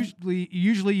 Edward is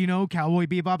usually, you know, Cowboy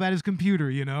Bebop at his computer,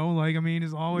 you know? Like, I mean,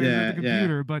 he's always at the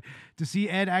computer. But to see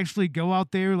Ed actually go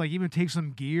out there, like, even take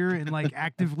some gear and, like,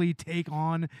 actively take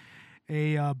on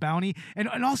a bounty. And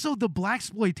also the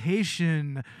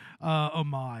blaxploitation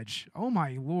homage. Oh,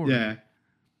 my Lord. Yeah.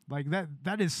 Like,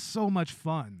 that is so much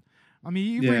fun. I mean,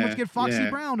 you pretty much get Foxy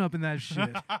Brown up in that shit.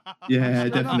 Yeah,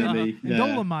 definitely. And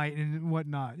Dolomite and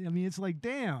whatnot. I mean, it's like,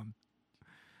 damn.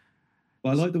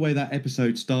 Well, I like the way that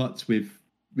episode starts with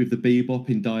the Bebop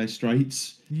in dire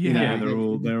straits. Yeah, they're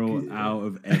all out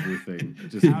of everything,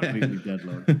 just completely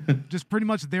deadlocked. Just pretty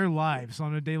much their lives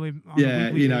on a daily.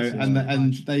 You know,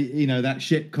 and they, you know, that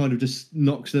ship kind of just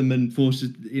knocks them and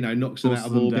forces, you know, knocks them out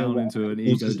of orbit down into an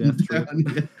ego death trip.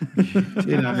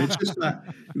 You know, it's just that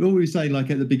what we were saying,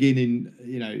 like at the beginning,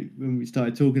 you know, when we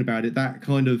started talking about it, that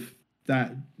kind of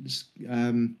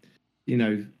you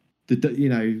know,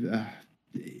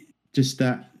 just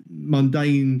that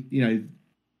mundane, you know,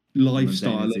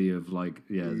 lifestyle of like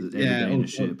in a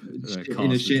ship,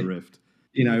 adrift.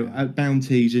 You know,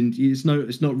 bounties, and it's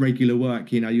not regular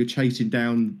work. You know, you're chasing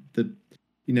down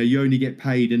you only get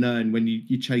paid and earn when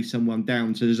you chase someone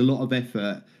down. So there's a lot of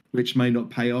effort which may not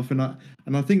pay off. And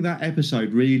I think that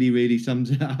episode really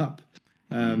sums it up.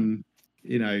 You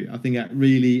know, I think that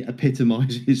really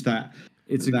epitomizes that.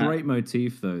 It's a great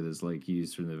motif though that's like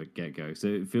used from the get-go. So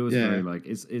it feels very like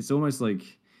it's almost like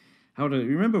you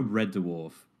remember Red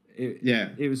Dwarf?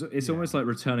 It's almost like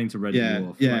returning to Red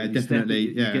Dwarf. Yeah, like definitely.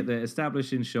 You get the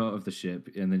establishing shot of the ship,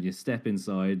 and then you step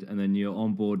inside, and then you're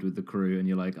on board with the crew, and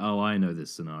you're like, oh, I know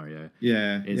this scenario.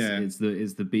 It's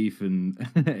the beef and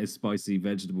spicy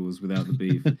vegetables without the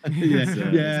beef.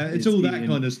 It's all that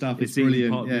kind of stuff. It's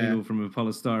brilliant. Pot noodle from a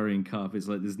polystyrene cup. It's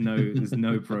like there's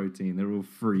no protein. They're all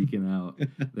freaking out.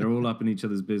 They're all up in each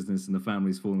other's business, and the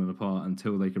family's falling apart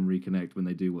until they can reconnect when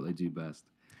they do what they do best.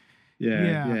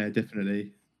 Yeah,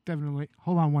 definitely. Definitely.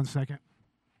 Hold on one second.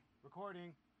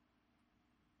 Recording.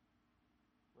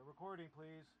 We're recording,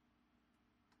 please.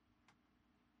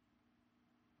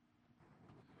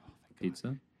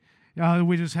 Pizza?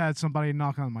 We just had somebody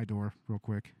knock on my door real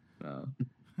quick. Yeah,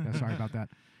 sorry about that.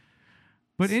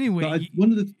 But anyway,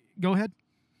 go ahead.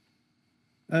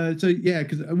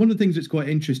 Because one of the things that's quite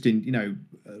interesting, you know,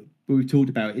 what we've talked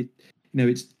about, it, you know,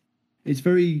 it's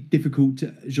very difficult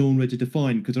genre to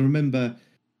define, because I remember,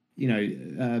 you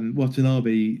know,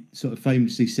 Watanabe sort of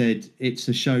famously said it's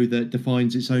a show that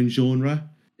defines its own genre.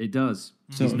 It does.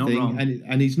 He's not wrong.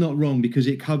 And he's not wrong, because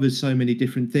it covers so many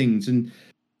different things. And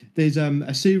there's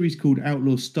a series called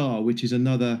Outlaw Star, which is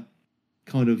another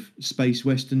kind of space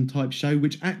western type show,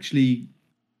 which actually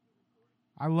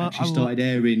started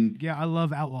airing. Yeah, I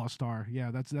love Outlaw Star.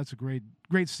 Yeah, that's a great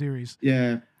series.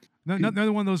 Yeah.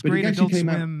 Another one of those great Adult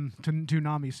Swim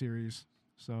Toonami series.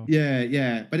 So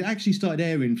yeah, but it actually started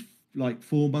airing like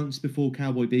 4 months before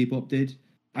Cowboy Bebop did,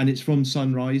 and it's from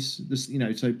Sunrise. You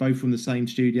know, so both from the same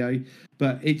studio.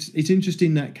 But it's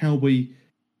interesting that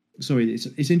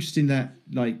it's interesting that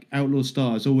like Outlaw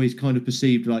Star is always kind of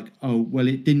perceived like, oh well,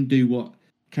 it didn't do what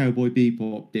Cowboy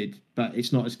Bebop did, but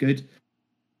it's not as good.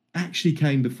 Actually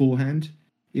came beforehand.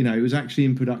 You know, it was actually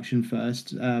in production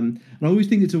first. And I always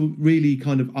think it's a really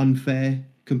kind of unfair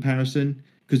comparison,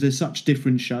 because there's such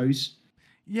different shows.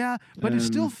 Yeah, but it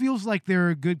still feels like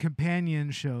they're good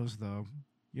companion shows, though.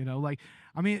 You know, like,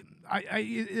 I mean, I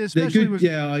especially good,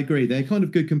 yeah, I agree. They're kind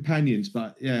of good companions,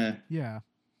 but yeah.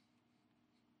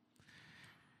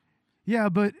 Yeah,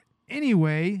 but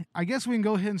anyway, I guess we can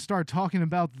go ahead and start talking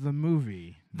about the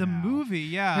movie. The movie,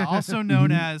 yeah, also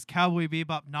known as Cowboy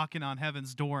Bebop Knocking on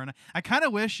Heaven's Door. And I kind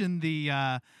of wish in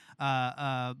the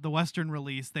Western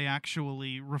release they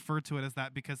actually refer to it as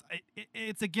that, because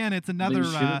it's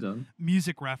another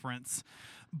music reference.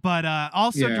 but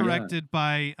also Yeah. directed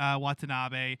by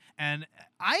Watanabe. And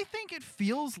I think it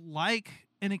feels like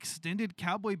an extended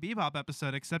Cowboy Bebop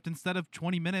episode, except instead of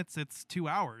 20 minutes, it's 2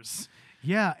 hours.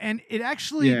 Yeah, and it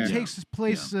actually Yeah. takes its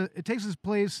place. It takes its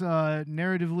place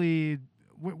narratively.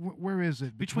 Where is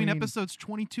it? Between episodes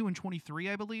 22 and 23,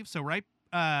 I believe. So right.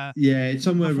 Yeah, it's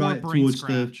somewhere before right Brain towards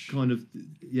Scratch. the kind of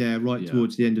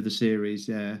towards the end of the series.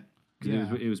 Yeah. 'Cause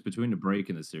Yeah. it was between a break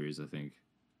in the series, I think,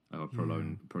 a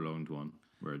prolonged one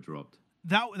where it dropped.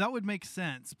 That would make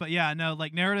sense, but yeah, no,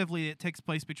 like narratively, it takes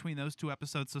place between those two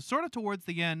episodes, so sort of towards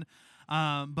the end,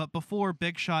 but before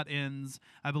Big Shot ends,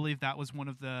 I believe that was one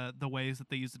of the ways that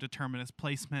they used to determine its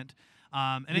placement,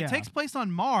 and it takes place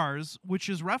on Mars, which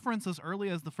is referenced as early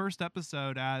as the first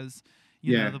episode as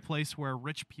you know the place where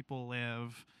rich people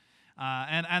live.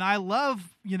 And I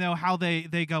love, how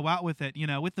they go out with it.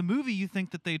 With the movie, you think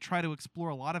that they try to explore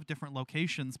a lot of different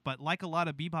locations, but like a lot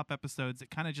of Bebop episodes, it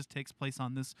kind of just takes place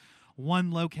on this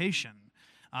one location.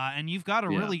 And you've got a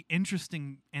really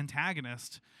interesting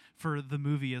antagonist for the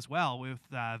movie as well with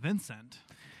Vincent.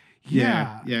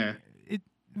 Yeah.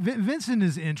 Vincent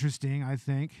is interesting, I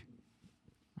think.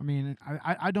 I mean,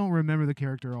 I don't remember the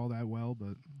character all that well,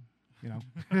 but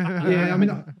Yeah, I mean,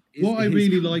 what I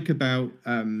really like about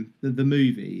the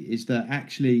movie is that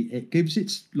actually it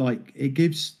gives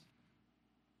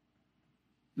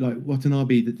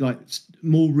Watanabe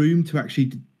more room to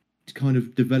actually to kind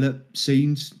of develop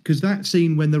scenes, because that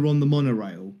scene when they're on the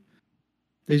monorail,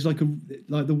 there's like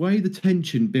the way the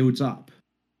tension builds up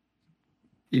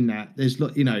in that. There's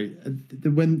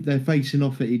when they're facing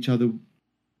off at each other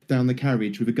down the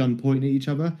carriage with a gun pointing at each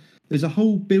other, there's a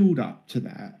whole build up to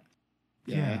that.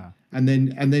 Yeah. And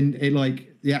then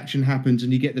it the action happens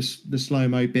and you get the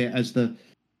slow-mo bit as the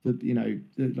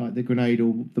grenade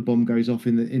or the bomb goes off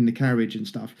in the carriage and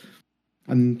stuff.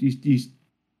 And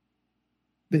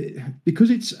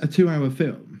because it's a 2-hour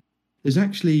film, there's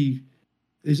actually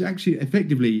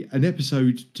effectively an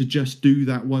episode to just do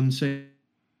that one scene.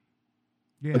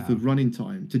 With the running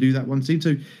time to do that one scene.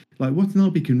 So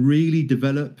Watanabe can really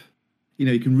develop,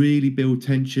 he can really build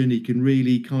tension. He can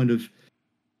really kind of,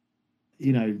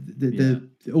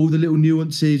 all the little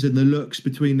nuances and the looks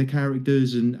between the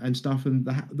characters and stuff, and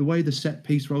the way the set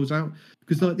piece rolls out.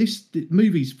 Because this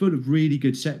movie's full of really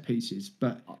good set pieces,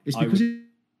 but it's because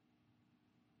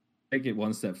take it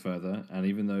one step further, and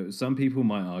even though some people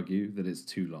might argue that it's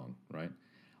too long, right?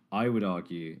 I would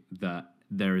argue that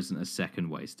there isn't a second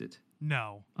wasted.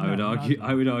 No. I would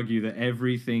argue that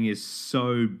everything is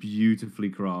so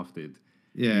beautifully crafted.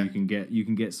 Yeah. You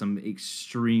can get some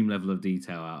extreme level of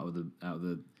detail out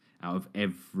of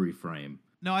every frame.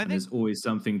 No, I think there's always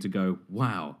something to go,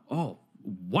 wow. Oh,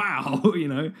 wow,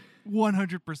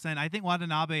 100%. I think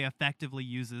Watanabe effectively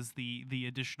uses the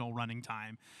additional running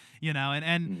time,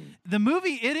 and the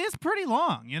movie, it is pretty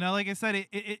long. Like I said,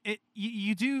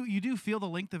 you do feel the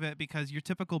length of it because your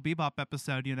typical Bebop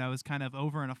episode, is kind of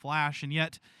over in a flash, and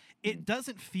yet it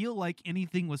doesn't feel like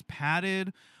anything was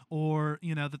padded or,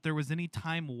 that there was any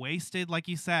time wasted. Like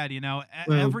you said,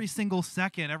 every single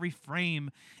second, every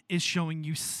frame is showing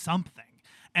you something.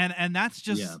 And that's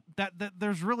just that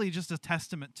there's really just a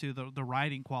testament to the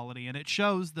writing quality, and it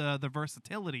shows the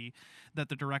versatility that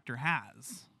the director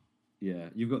has. Yeah,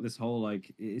 you've got this whole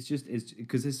it's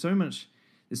because there's so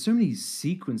many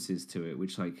sequences to it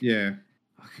which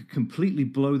completely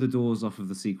blow the doors off of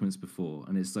the sequence before,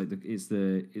 and it's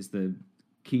the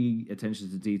key attention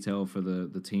to detail for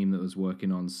the team that was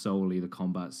working on solely the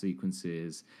combat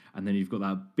sequences, and then you've got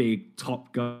that big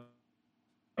Top Gun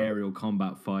aerial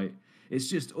combat fight. It's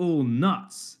just all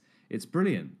nuts. It's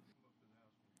brilliant.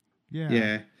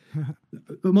 Yeah.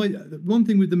 But one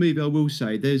thing with the movie I will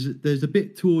say, there's a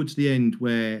bit towards the end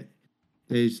where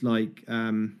there's I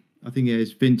think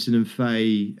there's Vincent and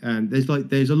Faye, and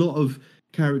there's a lot of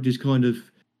characters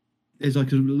there's a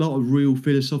lot of real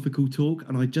philosophical talk,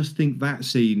 and I just think that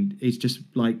scene is just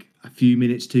a few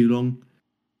minutes too long.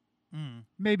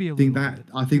 Maybe a little bit.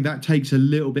 I think that takes a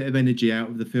little bit of energy out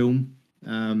of the film.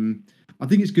 I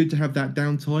think it's good to have that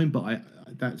downtime, but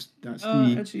that's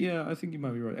actually, yeah, I think you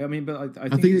might be right. I mean, but I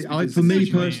think for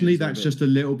me personally, that's just a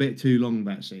little bit too long,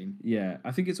 that scene. Yeah,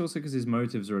 I think it's also because his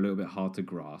motives are a little bit hard to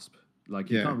grasp. You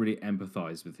can't really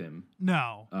empathize with him.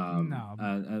 No.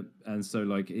 No. And so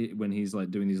when he's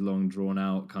doing these long, drawn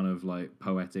out kind of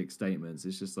poetic statements,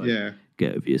 it's just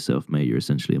get over yourself, mate. You're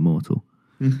essentially immortal.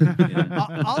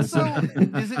 Also,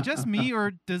 is it just me,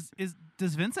 or does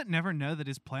Vincent never know that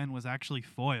his plan was actually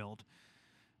foiled?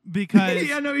 because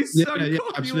yeah, no, he's so cocky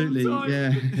absolutely, all the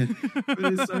time.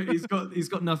 yeah. But he's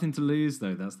got nothing to lose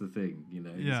though. That's the thing, you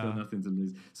know. He's got nothing to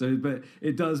lose. So, but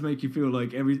it does make you feel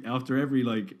like after every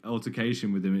like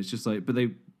altercation with him, it's just like, but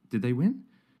did they win?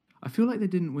 I feel like they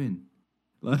didn't win.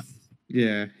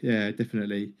 Yeah,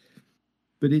 definitely.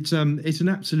 But it's an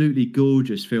absolutely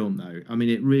gorgeous film, though. I mean,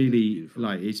 it really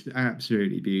it's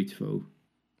absolutely beautiful.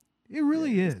 It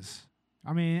really is.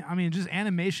 I mean, just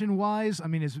animation wise, I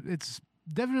mean, it's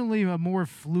definitely a more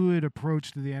fluid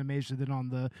approach to the animation than on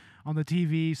the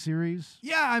TV series.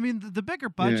 Yeah, I mean, the bigger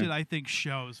budget I think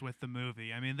shows with the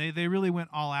movie. I mean, they really went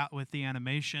all out with the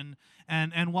animation,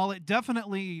 and while it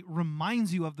definitely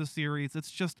reminds you of the series,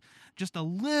 it's just a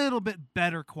little bit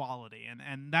better quality,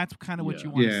 and that's kind of what you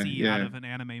want to see out of an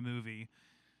anime movie.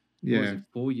 Yeah. Was it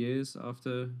 4 years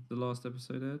after the last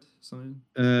episode aired? Something.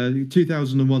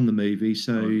 2001, the movie.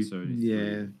 So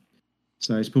yeah.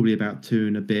 So it's probably about 2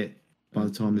 and a bit by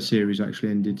the time the series actually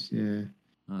ended. Yeah.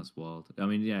 That's wild. I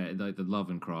mean, yeah, like the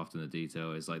love and craft and the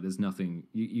detail is like there's nothing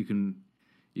you can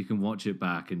watch it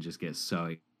back and just get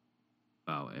so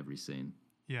about every scene.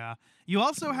 Yeah. You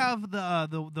also have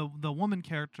the woman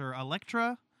character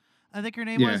Electra, I think her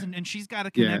name was, and she's got a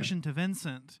connection to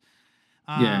Vincent.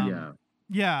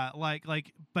 Yeah, like,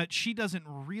 but she doesn't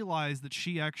realize that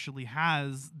she actually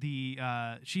has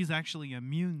she's actually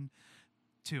immune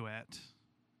to it,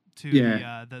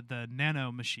 the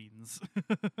nano machines.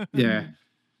 Yeah.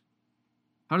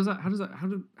 How does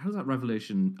that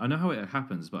revelation? I know how it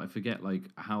happens, but I forget like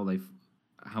how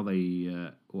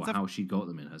she got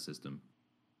them in her system.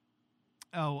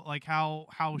 Oh, like how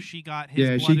she got his.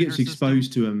 Yeah, blood she in gets her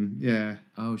exposed system? to him. Yeah.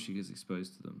 Oh, she gets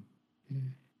exposed to them. Yeah.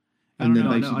 I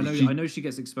know she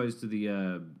gets exposed to the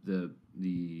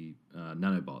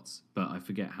nanobots, but I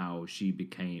forget how she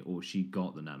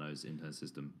got the nanos in her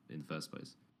system in the first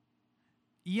place.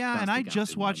 Yeah, That's and the I gap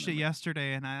just in my watched it memory.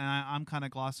 yesterday, and I'm kind of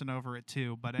glossing over it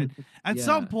too. But at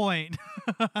some point,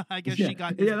 I guess she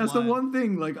got his that's blood. the one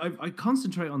thing. Like I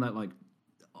concentrate on that like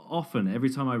often every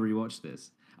time I rewatch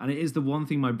this, and it is the one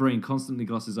thing my brain constantly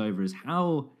glosses over is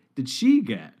how did she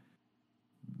get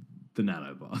the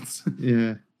nanobots?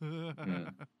 Yeah.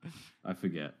 I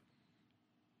forget.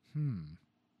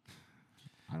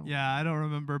 I don't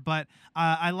remember, but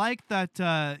I like that.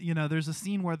 There's a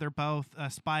scene where they're both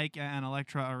Spike and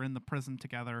Electra are in the prison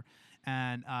together,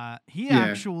 and he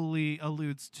actually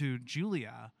alludes to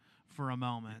Julia for a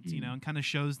moment, and kind of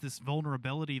shows this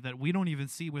vulnerability that we don't even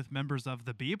see with members of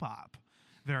the Bebop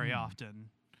very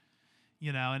often.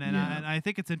 And I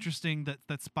think it's interesting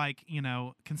that Spike,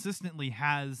 consistently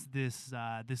has this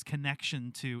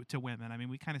connection to women. I mean,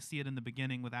 we kind of see it in the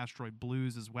beginning with Asteroid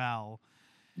Blues as well.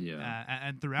 Yeah,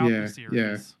 and throughout the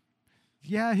series.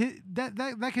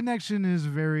 That connection is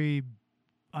very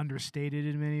understated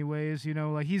in many ways.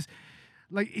 Like he's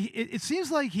like it seems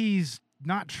like he's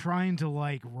not trying to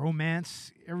like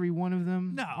romance every one of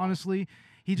them. No, honestly.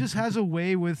 He just has a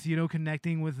way with,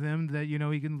 connecting with them that,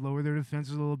 he can lower their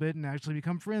defenses a little bit and actually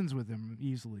become friends with them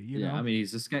easily, you know? I mean,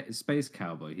 he's a space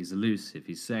cowboy. He's elusive.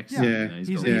 He's sexy. Yeah,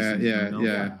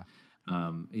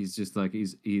 He's just like,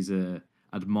 he's a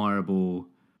admirable,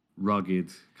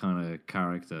 rugged kind of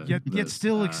character. Yet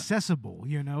still accessible,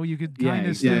 You could kind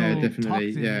of still talk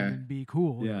to him and be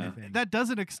cool. Yeah. That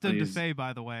doesn't extend to Faye,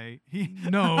 by the way.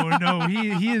 No,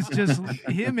 he is just,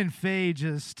 him and Faye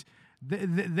just...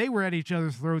 They were at each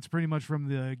other's throats pretty much from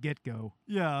the get-go.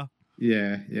 Yeah.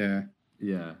 Yeah.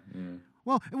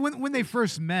 Well, when they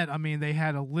first met, I mean, they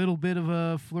had a little bit of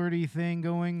a flirty thing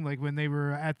going, like when they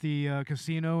were at the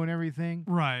casino and everything.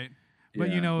 Right.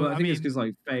 But, I think it's because,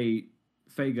 like, Faye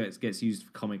gets used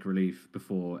for comic relief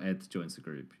before Ed joins the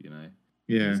group,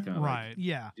 Yeah. Right.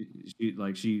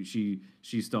 She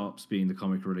stops being the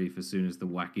comic relief as soon as the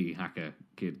wacky hacker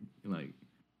kid, like,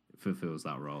 fulfills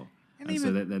that role. And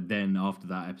so then after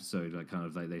that episode, like kind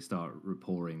of like they start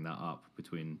pouring that up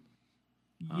between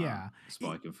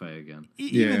Spike and Faye again.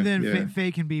 Even then,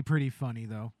 Faye can be pretty funny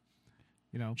though.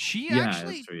 She that's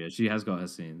true. Yeah, she has got her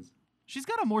scenes. She's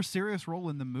got a more serious role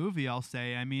in the movie, I'll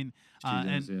say. I mean,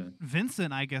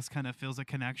 Vincent, I guess, kind of feels a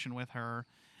connection with her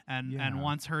and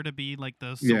wants her to be like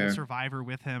the sole survivor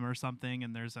with him or something.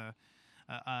 And there's a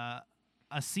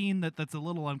scene that's a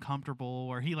little uncomfortable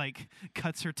where he like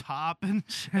cuts her top and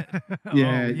shit.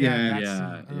 There's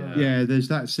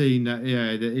that scene that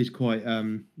is quite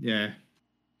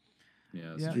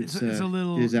it's a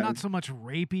little not so much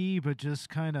rapey, but just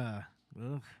kind of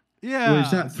Yeah. Well, it's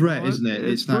that threat, isn't it?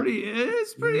 It's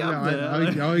pretty up there. I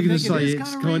was going to say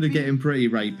it's kind of getting pretty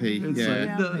rapey. It's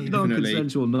yeah, like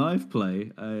non-consensual knife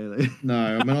play.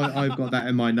 No, I mean I've got that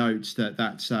in my notes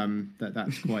that's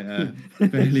quite a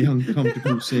fairly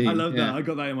uncomfortable scene. I love that. I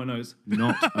got that in my notes.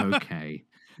 Not okay.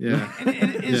 Yeah,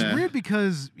 and it's weird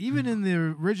because even in the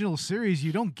original series,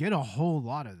 you don't get a whole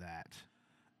lot of that.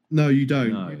 No, you don't.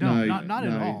 You don't. Not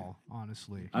at all.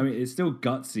 Honestly, I mean, it's still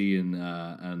gutsy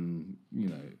and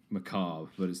macabre,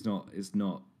 but it's not,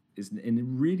 and it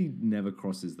really never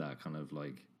crosses that kind of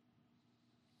like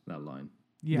that line.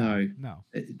 Yeah, no,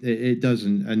 it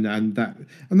doesn't, and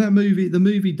that movie, the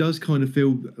movie does kind of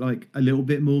feel like a little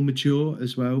bit more mature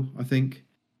as well. I think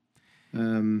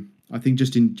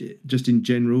just in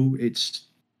general, its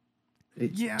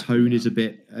tone is a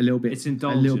little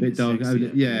bit dark.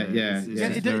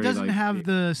 It doesn't have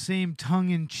the same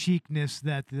tongue-in-cheekness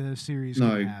that the series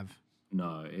can have.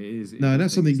 No, it is. No,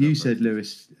 that's something you said,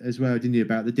 Lewis, as well, didn't you,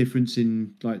 about the difference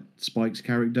in like Spike's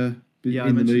character in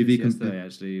the movie? Yesterday,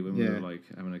 actually, when we were like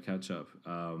having a catch up,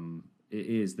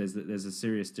 there's a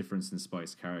serious difference in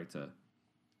Spike's character,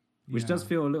 which does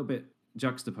feel a little bit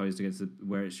juxtaposed against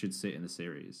where it should sit in the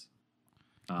series.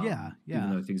 Even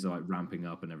though things are like ramping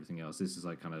up and everything else, this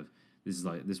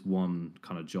one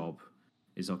kind of job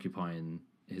is occupying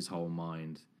his whole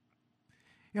mind.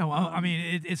 Yeah, well, I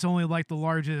mean, it's only like the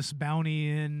largest bounty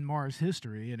in Mars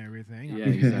history and everything. Yeah,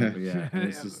 exactly. Yeah,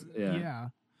 it's just,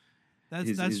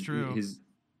 that's true.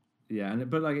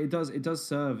 But like it does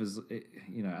serve as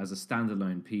as a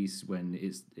standalone piece when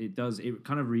it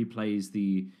kind of replays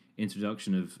the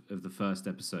introduction of the first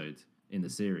episode in the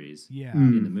series,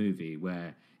 in the movie,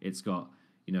 where it's got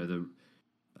the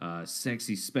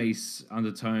sexy space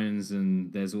undertones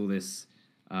and there's all this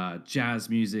jazz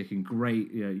music and great,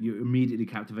 you're immediately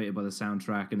captivated by the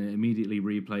soundtrack and it immediately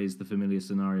replays the familiar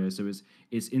scenario. So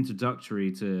it's introductory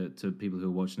to people who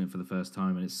are watching it for the first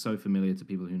time, and it's so familiar to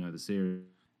people who know the series.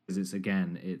 It's a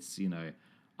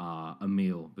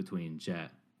meal between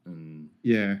Jet and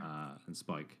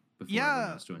Spike.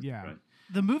 Right?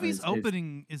 The movie's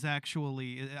opening is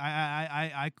actually,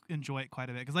 I enjoy it quite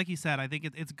a bit because, like you said, I think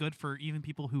it's good for even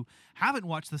people who haven't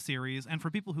watched the series, and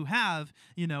for people who have,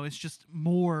 it's just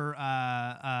more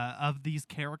of these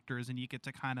characters, and you get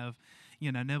to kind of,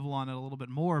 nibble on it a little bit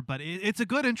more. But it's a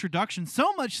good introduction,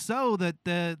 so much so that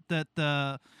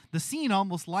the scene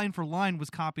almost line for line was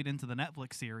copied into the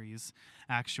Netflix series.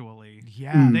 Actually,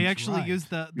 they actually used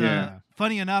the.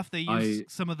 Funny enough, they used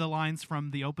some of the lines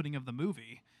from the opening of the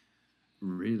movie.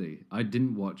 Really? I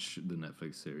didn't watch the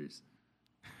Netflix series.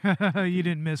 You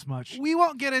didn't miss much. We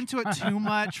won't get into it too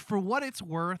much. For what it's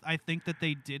worth, I think that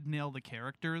they did nail the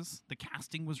characters. The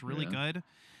casting was really good.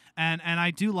 And I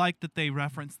do like that they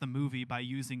referenced the movie by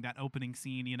using that opening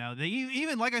scene. They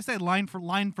even, like I said, line for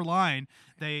line,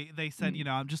 they said,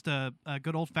 I'm just a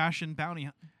good old fashioned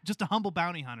just a humble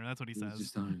bounty hunter. That's what he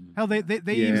says. Hell, they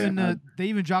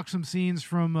even jocked some scenes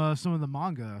from some of the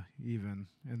manga even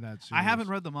in that series. I haven't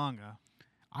read the manga.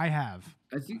 I have.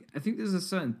 I think there's a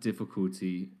certain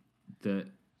difficulty that,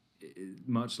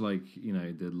 much like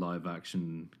the live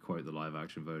action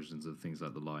versions of things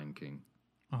like The Lion King.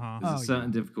 There's a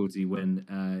certain difficulty when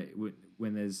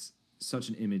there's such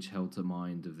an image held to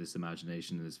mind of this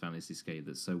imagination and this fantasy scape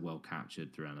that's so well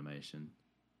captured through animation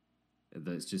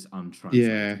that it's just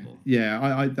untranslatable.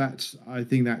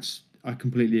 I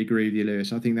completely agree with you,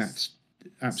 Lewis. I think that's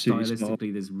absolutely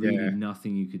stylistically. There's really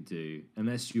nothing you could do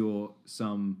unless you're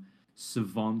some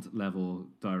savant level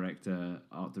art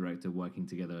director working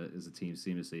together as a team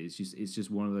seamlessly. It's just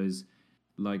one of those.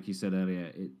 Like you said earlier,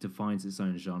 it defines its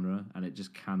own genre, and it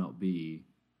just cannot be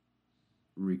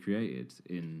recreated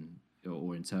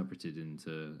or interpreted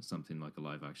into something like a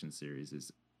live action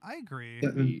series. I agree.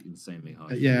 Insanely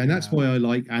hard. And that's why I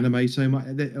like anime so much,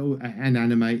 and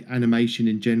animation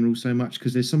in general so much,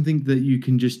 because there's something that you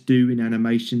can just do in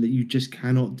animation that you just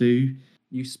cannot do.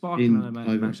 You spark an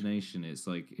imagination. It's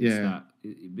like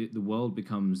the world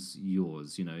becomes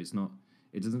yours. It's not.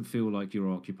 It doesn't feel like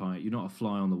you're occupying. You're not a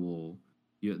fly on the wall.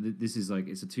 This is like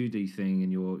it's a 2D thing,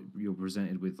 and you're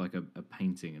presented with like a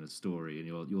painting and a story, and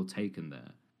you're taken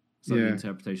there. It's like the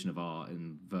interpretation of art,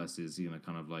 and versus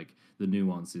kind of like the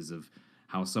nuances of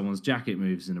how someone's jacket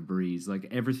moves in a breeze. Like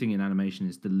everything in animation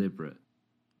is deliberate.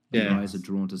 Your eyes are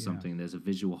drawn to something. There's a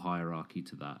visual hierarchy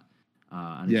to that.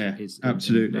 It's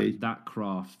absolutely that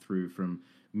craft through from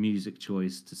music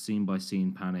choice to scene by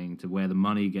scene panning to where the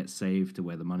money gets saved to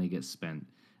where the money gets spent,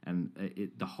 and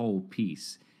the whole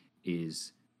piece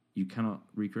is you cannot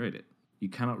recreate it. You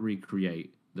cannot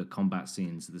recreate the combat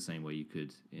scenes the same way you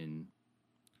could in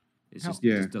It's just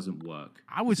it just doesn't work.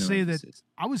 I would There's no say emphasis.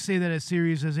 that a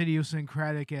series as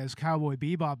idiosyncratic as Cowboy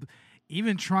Bebop,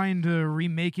 even trying to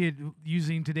remake it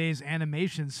using today's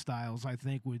animation styles, I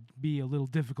think would be a little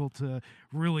difficult to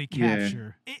really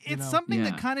capture. It's something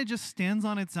that kind of just stands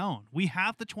on its own. We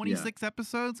have the 26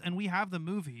 episodes and we have the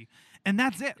movie, and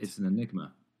that's it. It's an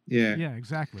enigma. Yeah. Yeah,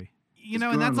 exactly. You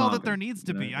know, and that's all that there needs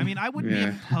to be. I mean, I wouldn't be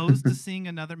opposed to seeing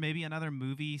another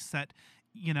movie set,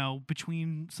 you know,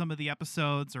 between some of the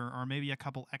episodes, or maybe a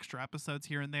couple extra episodes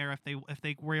here and there if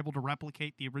they were able to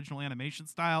replicate the original animation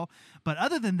style. But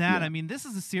other than that, I mean, this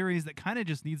is a series that kind of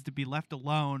just needs to be left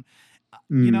alone.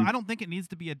 You know, I don't think it needs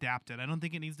to be adapted. I don't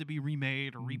think it needs to be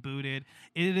remade or rebooted.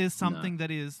 It is something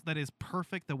that is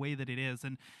perfect the way that it is.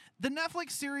 And the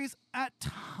Netflix series at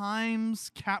times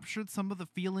captured some of the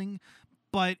feeling,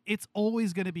 but it's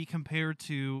always going to be compared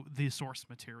to the source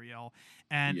material.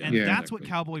 And that's what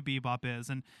Cowboy Bebop is.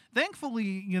 And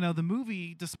thankfully, you know, the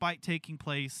movie, despite taking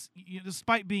place,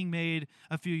 despite being made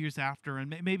a few years after,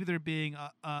 and maybe there being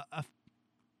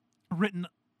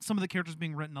some of the characters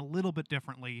being written a little bit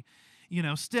differently, you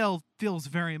know, still feels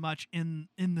very much in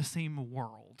the same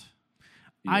world.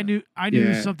 Yeah. I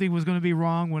knew something was going to be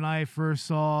wrong when I first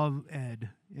saw Ed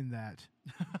in that.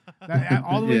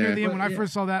 All the way near the end, when I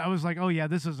first saw that, I was like, "Oh yeah,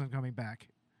 this isn't coming back.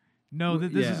 No,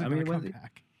 this isn't going to come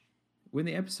back." When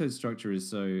the episode structure is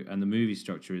so, and the movie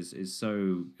structure is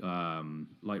so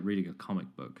like reading a comic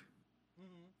book,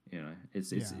 you know,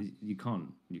 it's you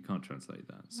can't translate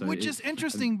that. So which is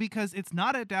interesting because it's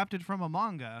not adapted from a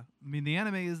manga. I mean, the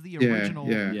anime is the original.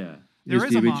 There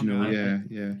is a manga.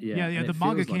 Yeah. The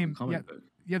manga came.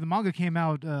 The manga came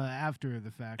out after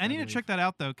the fact. I need to check that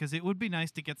out though, because it would be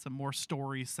nice to get some more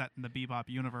stories set in the Bebop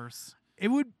universe. It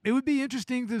would be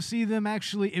interesting to see them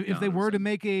actually. If they were to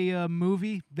make a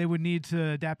movie, they would need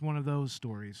to adapt one of those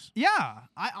stories. Yeah,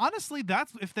 I honestly,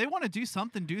 that's if they want to do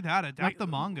something, do that. Adapt the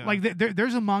manga. Like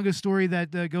there's a manga story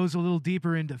that goes a little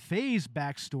deeper into Faye's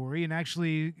backstory and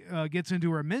actually gets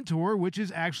into her mentor, which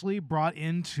is actually brought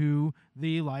into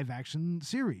the live action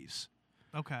series.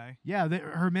 Okay. Yeah,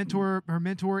 her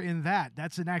mentor in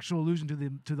that's an actual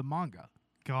allusion to the manga.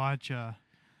 Gotcha.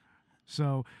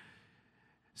 So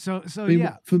I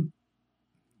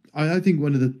think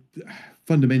one of the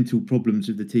fundamental problems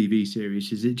of the TV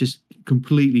series is it just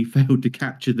completely failed to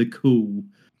capture the cool.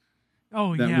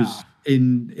 That was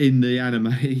in the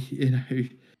anime, you know.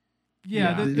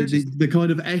 Yeah, the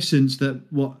kind of essence that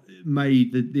what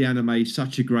made the anime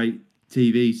such a great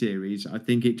TV series. I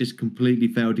think it just completely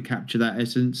failed to capture that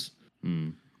essence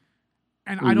and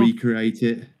recreate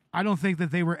it. I don't think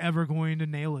that they were ever going to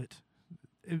nail it.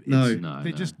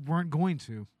 They just weren't going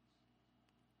to.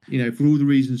 You know, for all the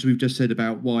reasons we've just said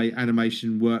about why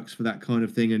animation works for that kind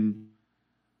of thing and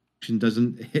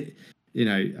doesn't hit, you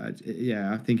know,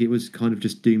 I think it was kind of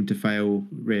just doomed to fail,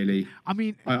 really. I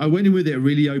mean, I went in with it a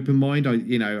really open mind.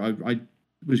 I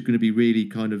was going to be really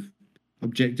kind of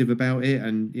objective about it,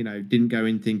 and you know, didn't go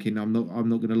in thinking I'm not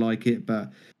going to like it.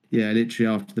 But yeah,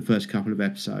 literally after the first couple of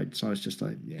episodes, I was just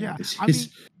like,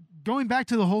 going back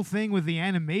to the whole thing with the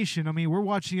animation, I mean, we're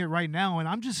watching it right now, and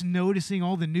I'm just noticing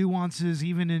all the nuances,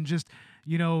 even in just,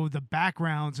 you know, the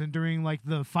backgrounds and during like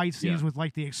the fight scenes with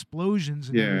like the explosions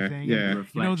and everything. Yeah, and,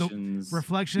 you know, the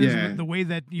reflections, the way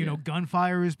that, you know,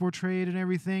 gunfire is portrayed and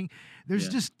everything. There's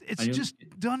it's just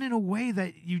done in a way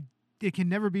that it can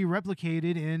never be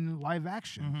replicated in live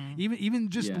action. Even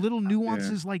just little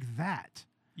nuances like that.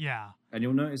 Yeah. And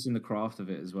you'll notice in the craft of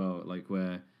it as well, like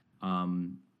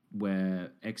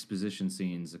where exposition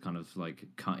scenes are kind of like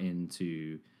cut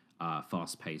into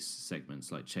fast-paced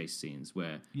segments, like chase scenes,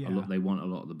 where they want a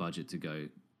lot of the budget to go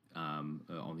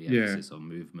on the emphasis on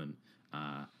movement,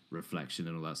 reflection,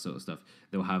 and all that sort of stuff.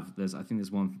 They'll have there's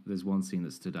one scene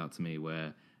that stood out to me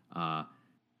where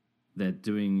they're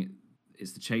doing.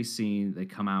 It's the chase scene. They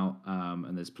come out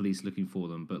and there's police looking for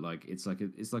them, but like it's like a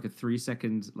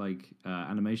 3-second like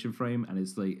animation frame, and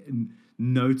it's like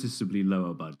noticeably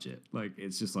lower budget. Like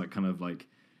it's just like kind of like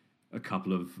a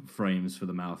couple of frames for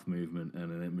the mouth movement,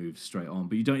 and then it moves straight on.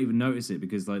 But you don't even notice it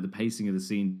because like the pacing of the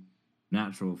scene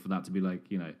natural for that to be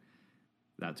like, you know,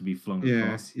 that to be flung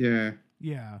across. Yeah.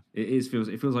 It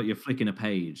feels like you're flicking a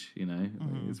page. You know,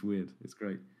 like, it's weird. It's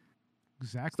great.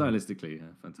 Exactly. Stylistically,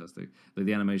 fantastic. Like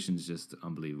the animation is just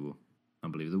unbelievable.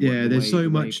 There's so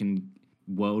much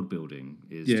world building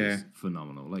is just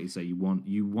phenomenal. Like you say, you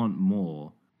want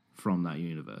more from that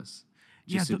universe.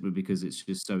 Just simply because it's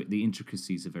just so the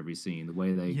intricacies of every scene, the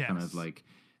way they kind of like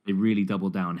they really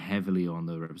double down heavily on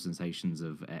the representations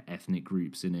of ethnic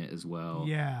groups in it as well.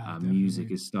 Yeah, music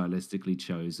is stylistically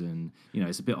chosen. You know,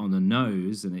 it's a bit on the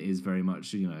nose, and it is very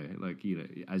much, you know, like, you know,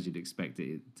 as you'd expect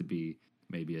it to be.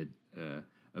 Maybe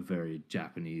a very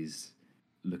Japanese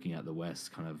looking at the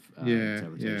West kind of Yeah,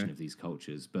 interpretation yeah. of these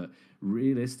cultures. But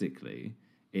realistically,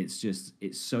 it's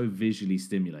so visually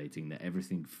stimulating that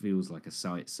everything feels like a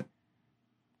sight.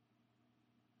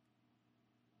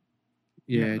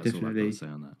 Yeah, That's all I've got definitely. to say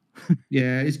on that.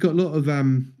 Yeah, it's got a lot of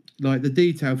like the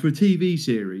detail for a TV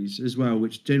series as well,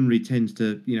 which generally tends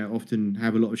to, often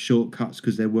have a lot of shortcuts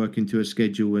because they're working to a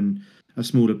schedule and a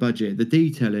smaller budget. The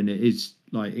detail in it is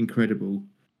like incredible.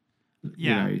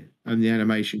 Yeah. And the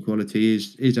animation quality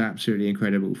is absolutely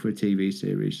incredible for a TV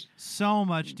series. So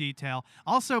much detail.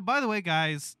 Also, by the way,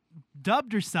 guys,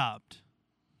 dubbed or subbed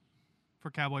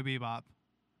for Cowboy Bebop?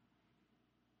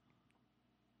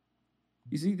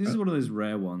 You see, this is one of those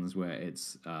rare ones where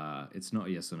it's not a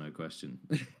yes or no question,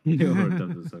 or a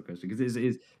dubbed or sub question, because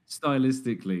it's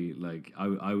stylistically like I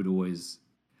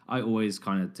always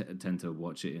kind of tend to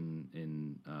watch it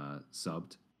in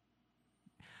subbed,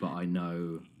 but I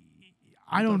know.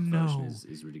 I don't know.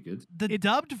 Is really good. The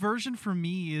dubbed version for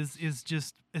me is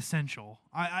just essential.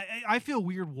 I feel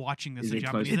weird watching this Is in it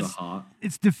close Japanese. to the heart?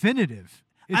 It's definitive.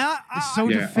 It's so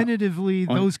definitively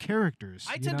those characters.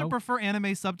 I tend to prefer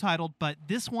anime subtitled, but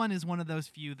this one is one of those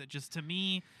few that just, to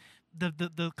me,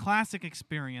 the classic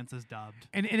experience is dubbed.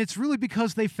 And it's really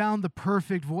because they found the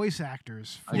perfect voice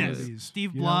actors for these.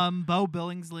 Steve Blum, Bo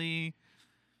Billingsley.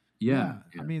 Yeah.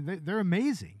 I mean, they're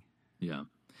amazing. Yeah,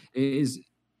 it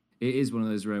is one of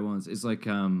those rare ones. It's like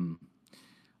I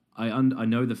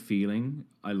know the feeling.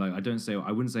 I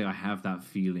wouldn't say I have that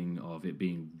feeling of it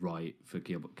being right for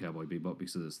Cowboy Bebop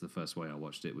because that's the first way I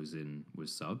watched it was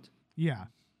subbed. Yeah.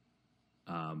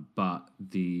 But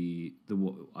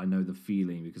I know the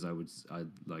feeling because I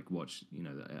like watch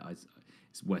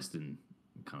it's Western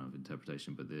kind of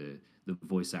interpretation, but the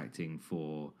voice acting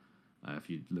for if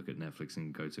you look at Netflix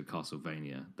and go to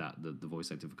Castlevania, that the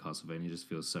voice acting for Castlevania just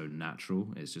feels so natural.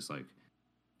 It's just like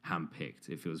handpicked.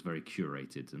 It feels very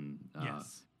curated, and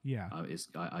yes, yeah.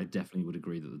 I definitely would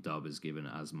agree that the dub is given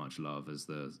as much love as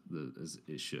as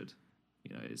it should.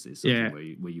 It's something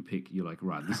where you pick. You're like,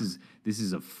 right, this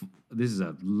is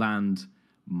a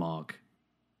landmark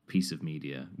piece of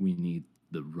media. We need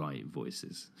the right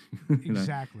voices.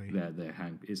 Exactly.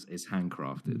 It's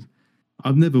handcrafted.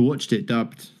 I've never watched it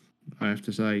dubbed, I have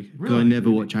to say. Really? I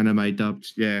never watch anime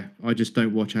dubbed. Yeah, I just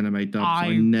don't watch anime dubbed.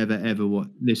 I never ever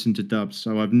listen to dubs.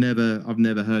 So I've never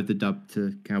heard the dub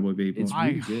to Cowboy Bebop. It's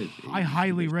really good. I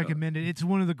highly recommend it. It's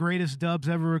one of the greatest dubs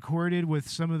ever recorded with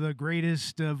some of the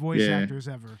greatest voice actors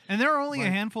ever. And there are only a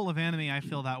handful of anime I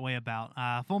feel that way about.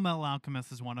 Full Metal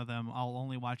Alchemist is one of them. I'll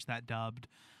only watch that dubbed.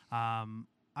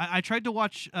 I tried to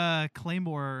watch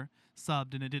Claymore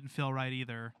subbed and it didn't feel right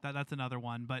either. That's another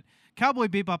one. But Cowboy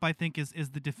Bebop, I think,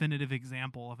 is the definitive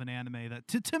example of an anime that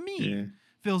to me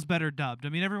feels better dubbed. I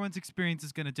mean, everyone's experience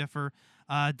is going to differ.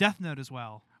 Death Note as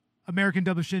well. American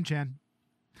dub of Shin-Chan.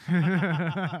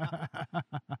 Gotta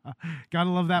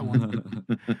love that one.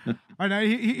 All right, now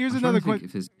here's another question.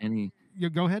 If there's any,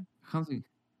 go ahead. I can't think.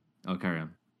 Oh, carry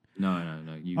on. No.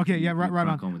 Right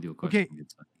on. With your question. Okay,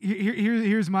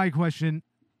 here's my question: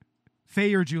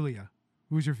 Faye or Julia?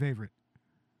 Who's your favorite?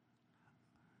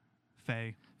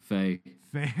 Faye.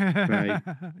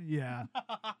 Yeah.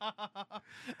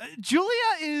 Julia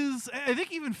is. I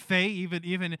think even Faye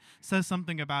even says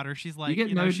something about her. She's like,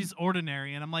 she's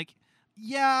ordinary, and I'm like,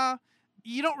 yeah,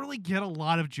 you don't really get a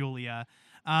lot of Julia.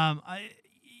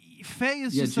 Faye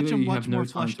is just such a much more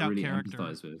fleshed out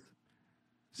character.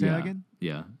 Say that again.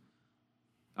 Yeah.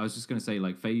 I was just going to say,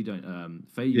 like, Faye, you get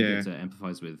to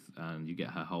empathize with, and you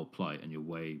get her whole plight, and you're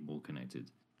way more connected.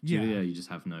 Julia, you just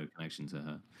have no connection to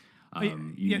her.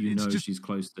 You know she's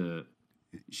close to,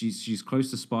 she's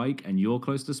close to Spike, and you're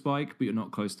close to Spike, but you're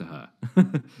not close to her.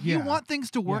 You want things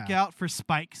to work out for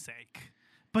Spike's sake,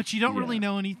 but you don't really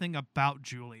know anything about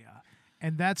Julia.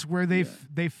 And that's where they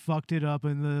fucked it up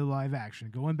in the live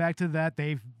action. Going back to that,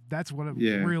 that's what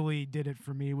really did it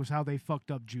for me, was how they fucked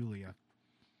up Julia.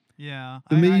 Yeah.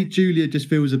 For me, Julia just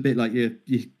feels a bit like you're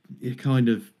kind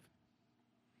of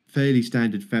fairly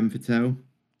standard femme fatale,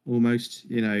 almost.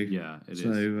 Yeah, it is.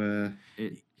 So,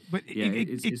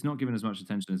 it's not given as much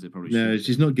attention as it probably should. No,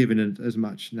 she's not given it as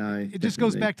much. No, it just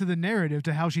goes back to the narrative,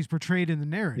 to how she's portrayed in the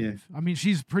narrative. Yeah. I mean,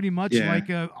 she's pretty much like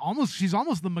she's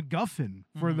almost the MacGuffin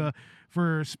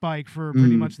for Spike for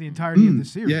pretty much the entirety of the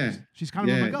series. Yeah. She's kind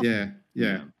of a MacGuffin.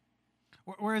 Yeah.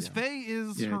 Whereas Faye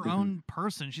is her own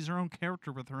person. She's her own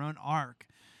character with her own arc.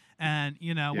 And,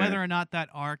 whether or not that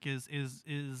arc is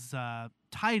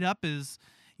tied up as,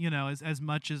 as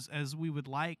much as we would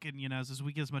like, and, as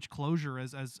we get as much closure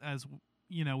as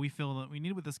we feel that we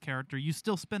need with this character, you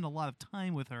still spend a lot of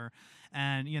time with her.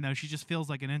 And, she just feels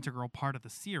like an integral part of the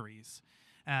series.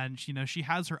 and you know she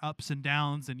has her ups and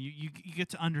downs, and you get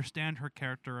to understand her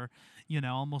character, you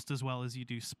know, almost as well as you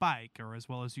do Spike or as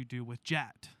well as you do with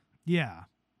Jet. Yeah,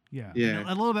 yeah, And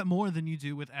a little bit more than you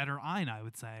do with Ed or Ein, I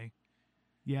would say.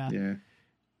 yeah. Yeah.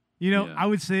 You know, Yeah. I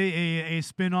would say a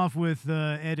spin-off with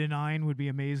Ed and Ein would be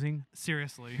amazing.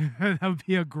 Seriously. That would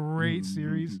be a great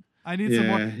series. I need Yeah, some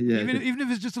more, yeah. even if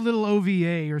it's just a little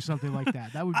OVA or something like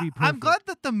that. That would be perfect. I'm glad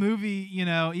that the movie, you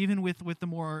know, even with the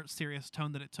more serious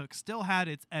tone that it took, still had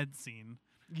its Ed scene.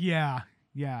 Yeah,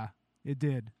 it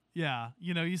did. Yeah,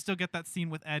 you know, you still get that scene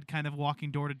with Ed kind of walking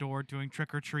door to door doing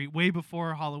trick or treat way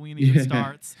before Halloween even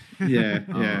starts. Yeah,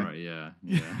 Oh, yeah. right, yeah.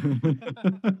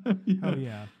 Oh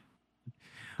yeah.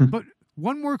 But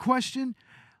one more question.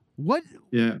 What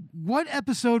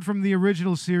episode from the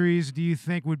original series do you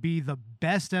think would be the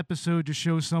best episode to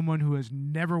show someone who has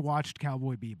never watched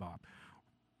Cowboy Bebop?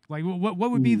 Like what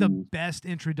would be the best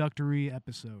introductory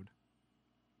episode?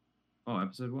 Oh,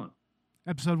 episode 1.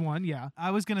 Episode 1, yeah.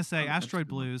 I was gonna say Oh, Asteroid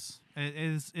Blues. It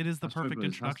is the Asteroid perfect Blues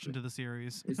has introduction to. to the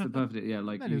series. It's the perfect, yeah.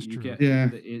 Like That you, is you true. get, Yeah.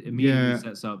 it immediately Yeah.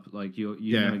 sets up like you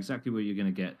Yeah. know exactly what you're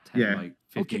gonna get. Yeah. Like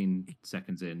 15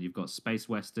 seconds in, you've got space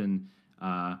western,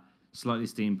 slightly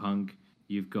steampunk.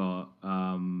 You've got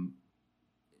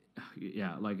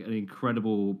yeah, like an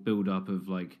incredible build up of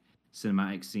like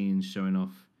cinematic scenes showing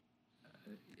off.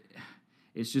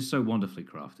 It's just so wonderfully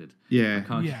crafted. Yeah. I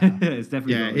can't, Yeah. it's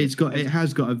definitely Yeah, it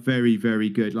has got a very, very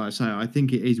good. Like I say, I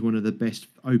think it is one of the best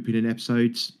opening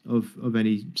episodes of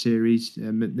any series.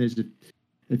 There's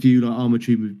a few like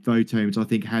Armature Votones, I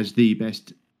think, has the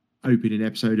best opening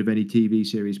episode of any TV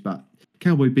series. But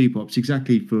Cowboy Bebop's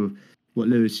exactly for what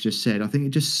Lewis just said. I think it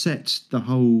just sets the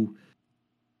whole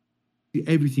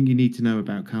everything you need to know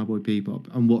about Cowboy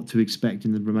Bebop and what to expect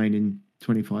in the remaining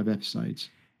 25 episodes.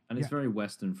 and it's very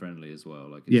Western friendly as well.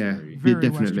 Like it's Yeah. very, Very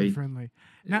definitely. Western friendly.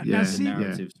 Now, Yeah. now the see,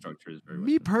 narrative structure is very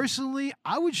me Western. personally,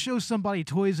 I would show somebody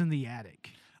Toys in the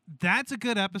Attic. That's a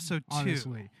good episode too.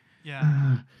 Honestly,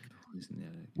 Yeah. Isn't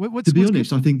it? what's To be what's good-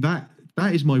 honest, I think that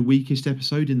is my weakest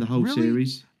episode in the whole Really?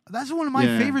 series. That's one of my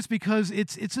Yeah. favorites because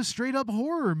it's a straight up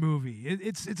horror movie.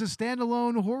 It's a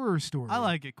standalone horror story. I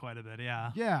like it quite a bit.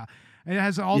 Yeah. Yeah, and it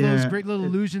has all those Yeah. great little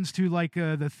allusions to like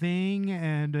The Thing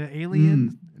and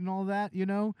Alien and all that. You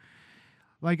know,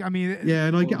 like I mean, Yeah,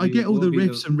 and I What get all would the be the-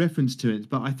 riffs and reference to it,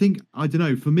 but I think I don't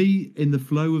know. For me, in the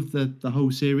flow of the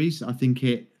whole series, I think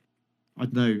I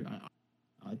don't know.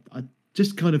 I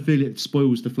just kind of feel it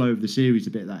spoils the flow of the series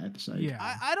a bit. That episode. yeah,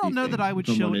 I don't know that I would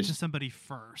if I'm show it honest. to somebody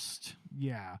first.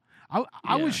 yeah. I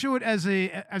Yeah. would show it as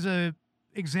a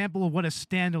example of what a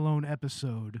standalone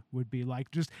episode would be like.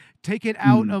 Just take it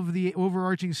out of the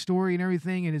overarching story and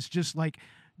everything, and it's just like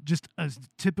just a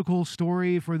typical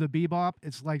story for the Bebop.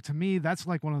 It's like, to me, that's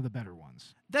like one of the better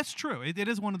ones. That's true. It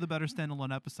is one of the better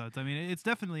standalone episodes. I mean, it's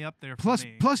definitely up there for Plus,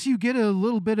 me. plus you get a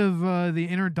little bit of the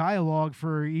inner dialogue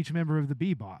for each member of the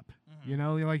Bebop. You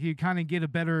know, like you kind of get a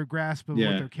better grasp of what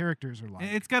Yeah. their characters are like.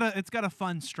 It's got a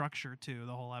fun structure too.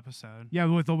 The whole episode. Yeah,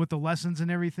 with the lessons and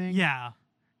everything. Yeah.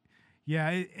 Yeah,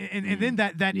 and then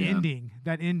that Yeah.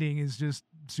 ending is just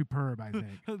superb. I think.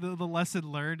 The lesson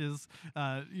learned is,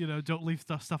 don't leave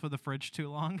stuff in the fridge too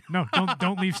long. No,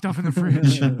 don't leave stuff in the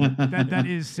fridge. that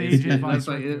is sage Yeah, advice that's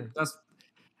like right there. that's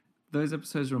those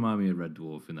episodes remind me of Red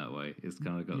Dwarf in that way. It's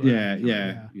kind of got that, Yeah, kind of,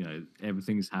 yeah. you know,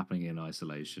 everything's happening in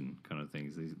isolation kind of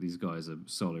things. These guys are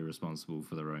solely responsible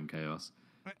for their own chaos.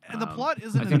 And the plot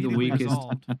isn't I think the immediately weakest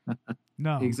resolved.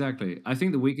 No. Exactly. I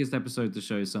think the weakest episode to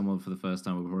show someone for the first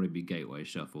time would probably be Gateway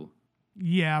Shuffle.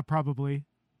 Yeah, probably.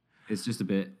 It's just a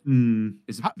bit Mm.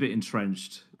 it's a bit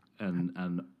entrenched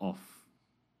and off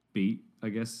beat, I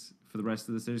guess, for the rest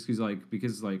of the series. Because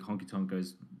Honky Tonk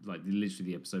goes like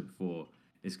literally the episode before,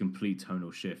 it's a complete tonal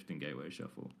shift in Gateway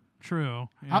Shuffle. True.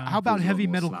 How Yeah. about Feels a lot Heavy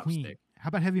more Metal slapstick. Queen? How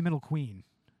about Heavy Metal Queen?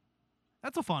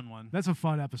 That's a fun one. That's a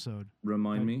fun episode.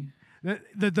 Remind me.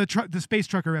 The space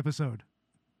trucker episode.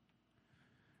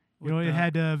 You know, it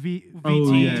had VT.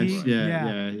 Oh yes,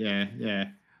 yeah.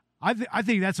 I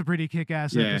think that's a pretty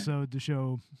kick-ass Yeah. episode to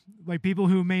show, like, people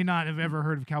who may not have ever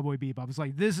heard of Cowboy Bebop. It's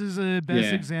like, this is a best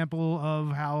Yeah. example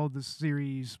of how the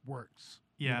series works.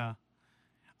 Yeah.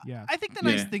 Yeah. I think the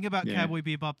nice Yeah, thing about yeah. Cowboy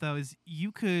Bebop, though, is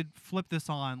you could flip this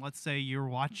on. Let's say you're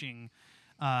watching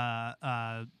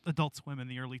Adult Swim in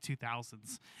the early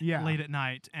 2000s, Yeah. late at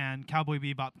night, and Cowboy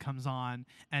Bebop comes on,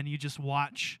 and you just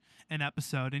watch an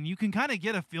episode, and you can kind of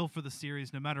get a feel for the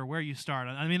series no matter where you start.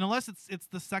 I mean, unless it's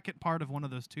the second part of one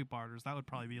of those two-parters, that would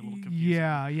probably be a little confusing.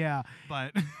 Yeah.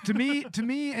 But to me,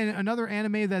 and another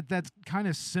anime that's kind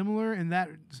of similar in that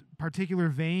particular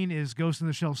vein is Ghost in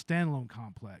the Shell standalone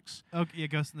complex. okay, yeah,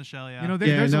 Ghost in the Shell, yeah. You know,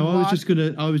 Yeah, there's a no, lot. I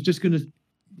was just gonna,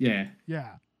 yeah.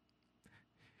 Yeah.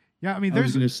 Yeah, I mean, I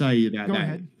was going to say that. Go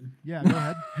ahead. Yeah, go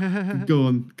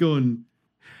ahead. Go on.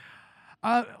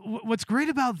 What's great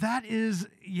about that is,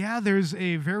 there's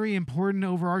a very important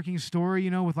overarching story,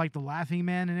 with like the Laughing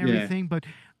Man and everything, but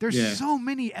there's so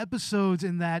many episodes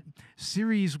in that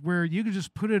series where you can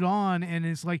just put it on and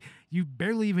it's like you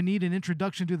barely even need an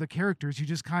introduction to the characters. You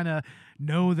just kind of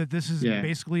know that this is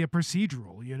basically a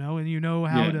procedural, and you know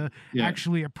how to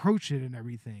actually approach it and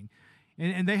everything.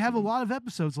 And they have a lot of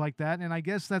episodes like that, and I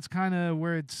guess that's kind of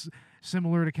where it's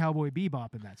similar to Cowboy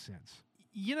Bebop in that sense.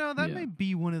 That may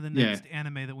be one of the next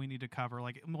anime that we need to cover,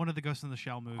 like one of the Ghost in the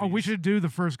Shell movies. Oh, we should do the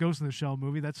first Ghost in the Shell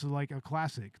movie. That's like a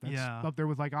classic. That's up there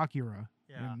with like Akira.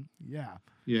 Yeah.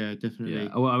 Yeah, definitely.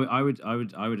 Yeah. Well, I would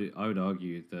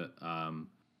argue that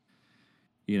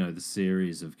the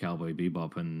series of Cowboy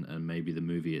Bebop and maybe the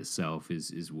movie itself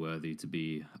is worthy to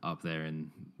be up there and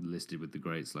listed with the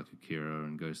greats like Akira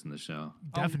and Ghost in the Shell.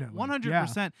 Definitely.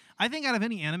 100%. I think out of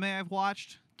any anime I've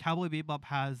watched, Cowboy Bebop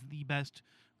has the best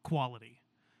quality.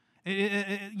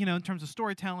 In terms of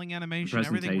storytelling, animation,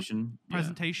 presentation, everything. The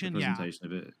presentation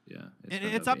of it,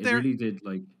 it's up there. It really did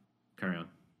carry on.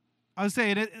 I was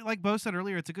saying, like Bo said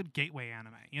earlier, it's a good gateway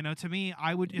anime. To me,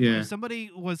 I would, if somebody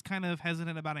was kind of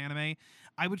hesitant about anime,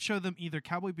 I would show them either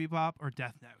Cowboy Bebop or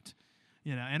Death Note.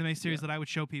 Anime series that I would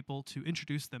show people to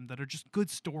introduce them that are just good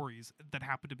stories that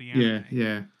happen to be anime.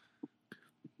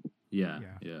 Yeah.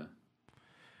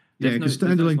 Yeah, because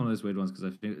standalone one of those weird ones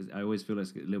because I always feel like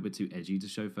it's a little bit too edgy to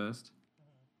show first.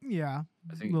 Yeah,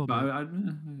 I think, but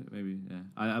maybe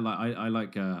I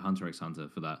like Hunter x Hunter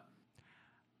for that.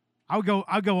 I'll go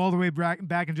all the way back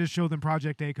and just show them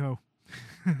Project A-ko.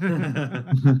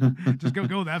 Just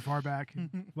go that far back.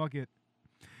 Fuck it.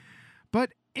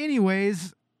 But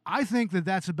anyways, I think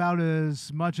that's about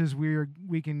as much as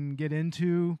we can get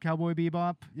into Cowboy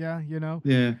Bebop. Yeah,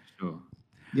 Yeah, sure.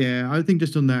 Yeah, I think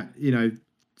just on that,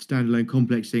 standalone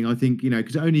complex thing, I think,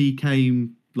 because it only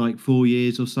came like 4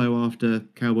 years or so after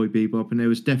Cowboy Bebop, and there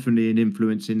was definitely an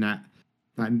influence in that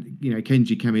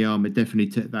Kenji Kamiyama definitely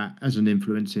took that as an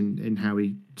influence in how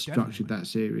he structured that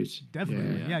series.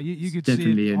 Definitely. Yeah, you could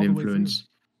definitely see it an influence.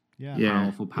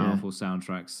 Powerful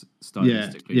soundtracks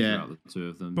stylistically throughout the two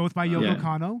of them. Both by Yoko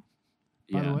Kanno,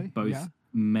 by the way. Both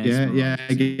mesmerizing. Yeah,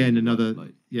 again, another,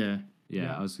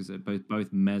 I was going to say,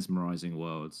 both mesmerizing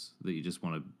worlds that you just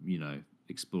want to,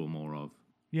 explore more of.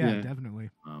 Yeah, definitely.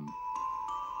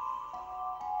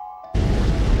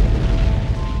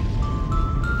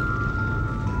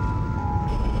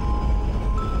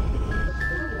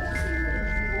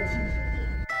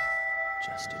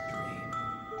 Just a dream.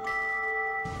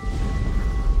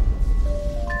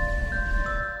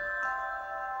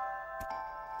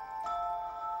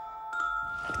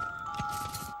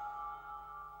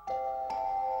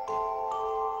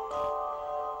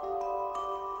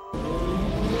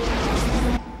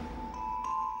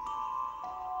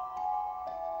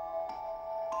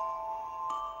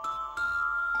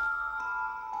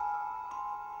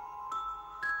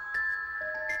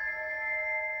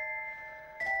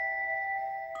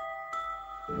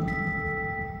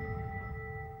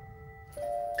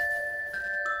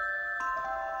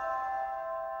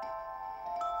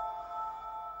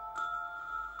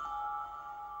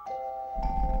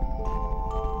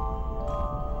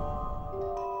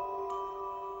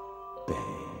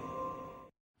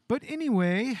 But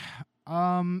anyway,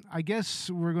 I guess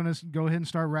we're going to go ahead and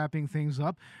start wrapping things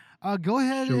up. Go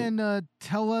ahead and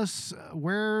tell us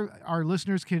where our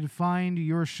listeners can find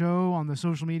your show on the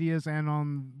social medias and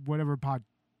on whatever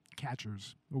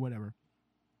podcatchers or whatever.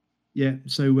 Yeah,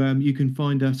 so you can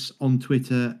find us on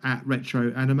Twitter at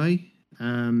Retro Anime.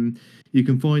 You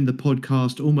can find the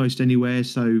podcast almost anywhere.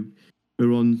 So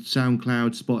we're on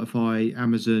SoundCloud, Spotify,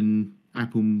 Amazon,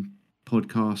 Apple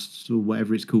Podcasts, or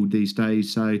whatever it's called these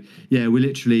days. So yeah, we're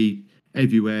literally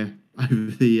everywhere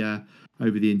over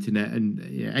the internet, and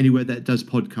anywhere that does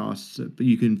podcasts. But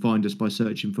you can find us by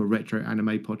searching for Retro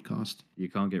Anime Podcast. You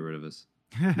can't get rid of us.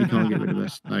 You can't get rid of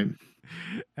us. No.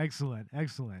 Excellent.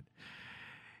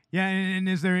 Yeah, and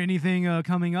is there anything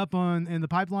coming up in the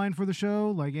pipeline for the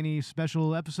show, like any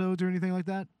special episodes or anything like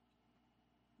that?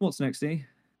 What's next, E?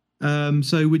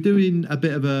 So we're doing a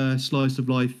bit of a slice of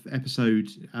life episode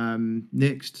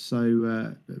next.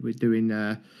 So we're doing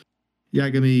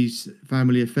Yagami's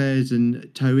Family Affairs and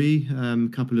Toei, a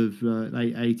couple of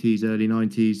late 80s, early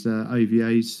 90s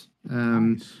OVAs.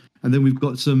 Nice. And then we've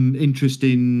got some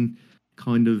interesting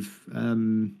kind of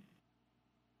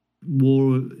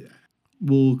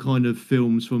war kind of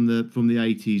films from the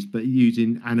 80s, but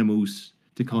using animals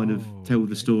to kind of tell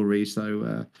the story.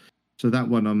 So that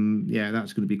one,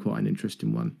 that's going to be quite an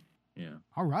interesting one. Yeah.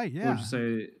 All right. Yeah.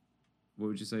 What what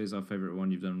would you say is our favorite one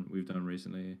we've done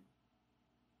recently?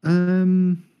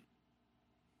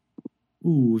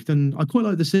 We've done. I quite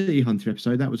like the City Hunter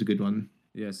episode. That was a good one.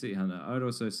 Yeah, City Hunter. I would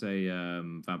also say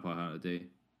Vampire Hunter D.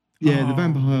 Yeah, the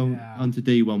Vampire Hunter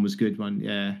D one was a good one.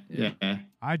 Yeah.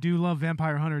 I do love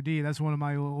Vampire Hunter D. That's one of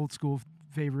my old school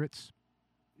favorites.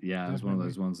 Yeah, it was one of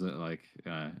those ones that like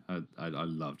I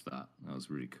loved that. That was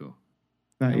really cool.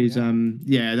 That is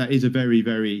that is a very,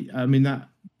 very. I mean that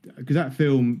because that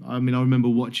film. I mean, I remember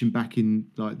watching back in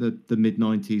like the mid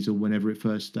 '90s or whenever it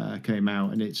first came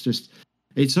out, and it's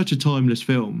such a timeless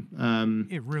film.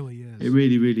 It really is. It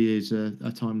really, really is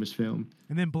a timeless film.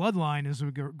 And then Bloodline is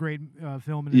a great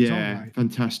film in its own right.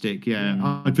 Fantastic.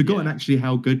 Yeah, I'd forgotten actually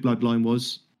how good Bloodline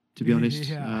was. To be honest,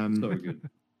 so good.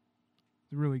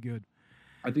 Really good.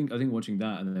 I think watching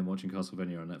that and then watching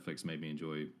Castlevania on Netflix made me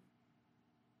enjoy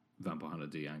Vampire Hunter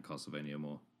D and Castlevania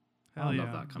more. I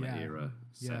love that kind of era.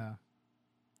 Set. Yeah,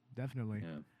 definitely.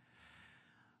 Yeah.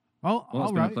 Well,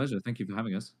 it's been a pleasure. Thank you for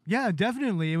having us. Yeah,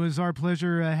 definitely. It was our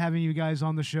pleasure having you guys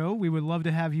on the show. We would love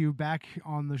to have you back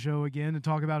on the show again to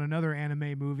talk about another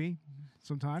anime movie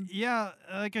sometime. Yeah,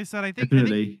 like I said, I think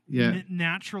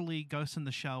naturally Ghost in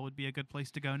the Shell would be a good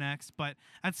place to go next. But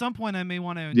at some point, I may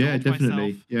want to indulge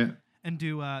myself. And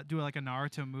do like a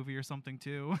Naruto movie or something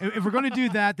too. If we're going to do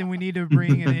that, then we need to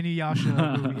bring an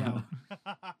Inuyasha movie out.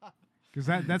 Because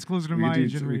that's closer to my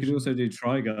generation. We could also do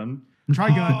Trigun.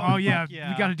 Trigun. Oh yeah,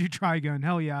 we got to do Trigun.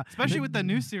 Hell yeah. Especially with the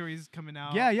new series coming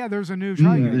out. Yeah. There's a new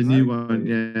Trigun. The new one.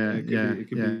 It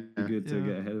could be good to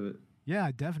get ahead of it. Yeah,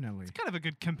 definitely. It's kind of a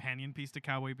good companion piece to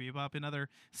Cowboy Bebop, another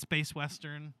space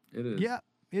western. It is. Yeah,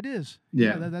 it is.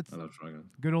 Yeah, that's I love Trigun.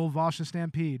 Good old Vasha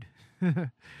Stampede.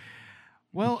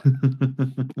 Well,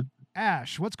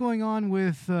 Ash, what's going on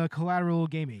with Collateral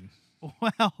Gaming?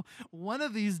 Well, one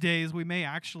of these days we may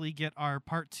actually get our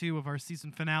part 2 of our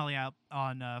season finale out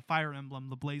on Fire Emblem: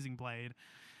 The Blazing Blade.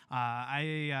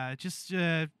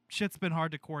 Shit's been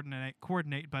hard to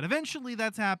coordinate, but eventually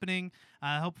that's happening.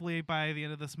 Hopefully by the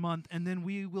end of this month, and then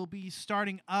we will be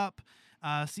starting up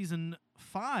season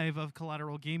 5 of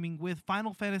Collateral Gaming with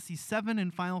Final Fantasy VII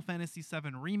and Final Fantasy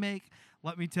VII Remake.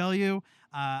 Let me tell you,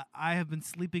 I have been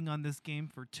sleeping on this game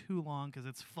for too long because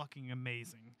it's fucking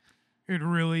amazing. It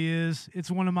really is.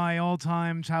 It's one of my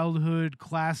all-time childhood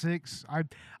classics.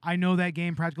 I know that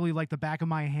game practically like the back of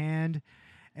my hand,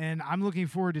 and I'm looking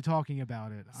forward to talking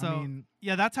about it. So,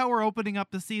 yeah, that's how we're opening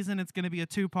up the season. It's going to be a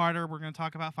 2-parter. We're going to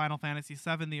talk about Final Fantasy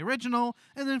VII, the original,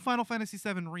 and then Final Fantasy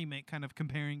VII Remake, kind of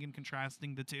comparing and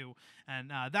contrasting the two.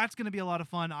 And that's going to be a lot of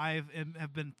fun. I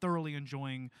have been thoroughly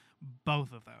enjoying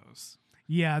both of those.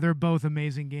 Yeah, they're both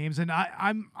amazing games, and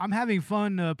I'm having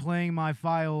fun playing my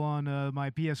file on my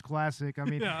PS Classic. I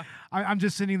mean, I'm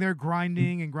just sitting there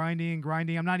grinding and grinding and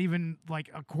grinding. I'm not even like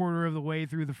a quarter of the way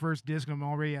through the first disc, and I'm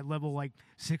already at level like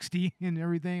 60 and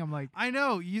everything. I'm like, I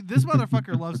know this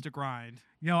motherfucker loves to grind.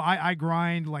 You know, I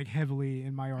grind like heavily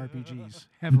in my RPGs,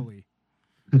 heavily.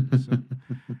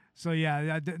 So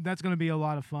yeah, that's going to be a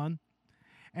lot of fun.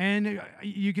 And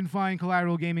you can find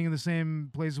Collateral Gaming in the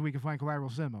same places we can find Collateral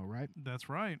Cinema, right? That's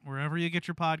right. Wherever you get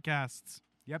your podcasts.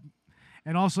 Yep.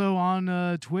 And also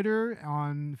on Twitter,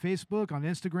 on Facebook, on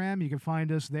Instagram. You can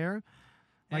find us there.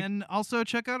 And also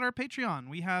check out our Patreon.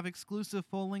 We have exclusive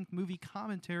full-length movie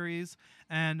commentaries.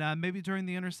 And maybe during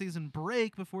the interseason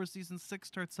break, before Season 6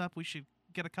 starts up, we should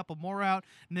get a couple more out.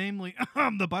 Namely,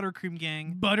 the Buttercream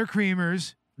Gang.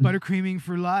 Buttercreamers. Buttercreaming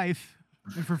for life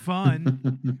and for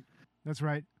fun. That's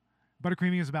right.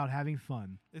 Buttercreaming is about having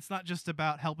fun. It's not just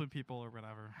about helping people or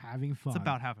whatever. Having fun. It's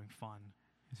about having fun.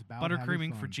 It's about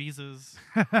buttercreaming for Jesus.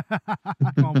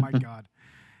 Oh my God.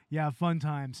 Yeah, fun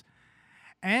times.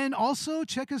 And also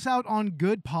check us out on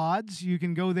Good Pods. You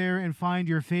can go there and find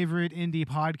your favorite indie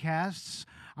podcasts.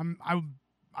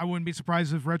 I wouldn't be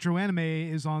surprised if Retro Anime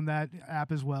is on that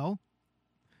app as well.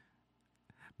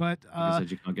 But like I said,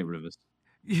 you can't get rid of us.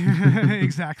 Yeah,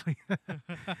 exactly.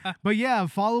 But yeah,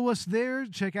 follow us there.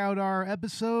 Check out our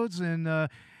episodes and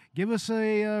give us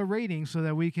a rating so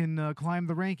that we can climb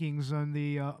the rankings on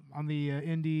the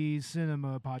indie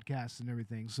cinema podcasts and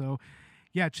everything. So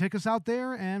yeah, check us out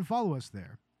there and follow us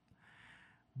there.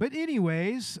 But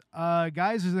anyways,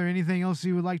 guys, is there anything else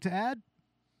you would like to add?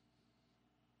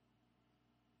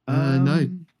 No,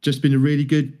 just been really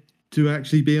good to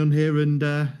actually be on here and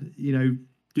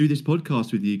do this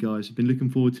podcast with you guys. I've been looking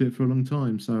forward to it for a long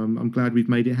time, so I'm glad we've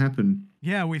made it happen.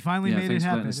 Yeah, we finally made it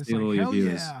happen. It's like, hell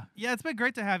yeah. Yeah, it's been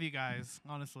great to have you guys,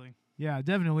 honestly. Yeah,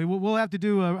 definitely. We'll have to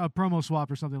do a promo swap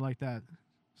or something like that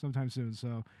sometime soon.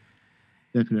 So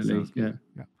definitely, yeah.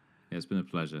 Yeah, it's been a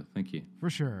pleasure. Thank you. For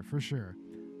sure, for sure.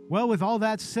 Well, with all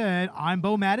that said, I'm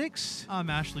Bo Maddox. I'm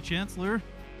Ashley Chancellor.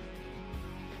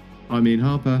 I'm Ian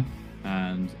Harper.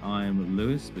 And I'm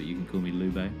Lewis, but you can call me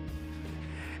Lube.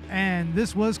 And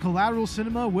this was Collateral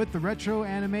Cinema with the Retro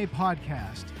Anime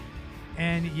Podcast.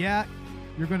 And yeah,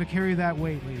 you're going to carry that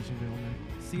weight, ladies and gentlemen.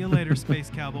 See you later, Space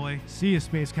Cowboy. See you,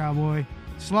 Space Cowboy.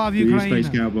 Slav See you, Ukraina. Space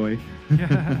Cowboy.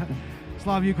 Yeah.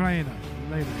 Slav Ukraina.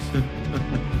 Later.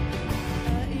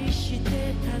 愛し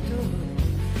てたと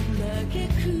嘆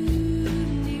く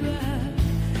には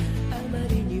あま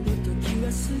りにも時は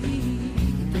過ぎ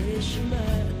てしまっ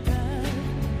た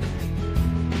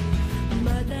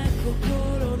まだ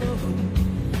心の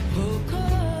ほこ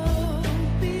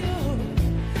びを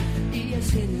癒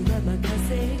せぬまま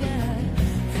風が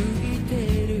吹いて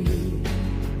る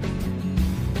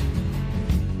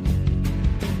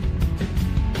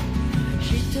一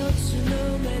つの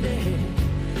目で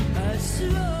明日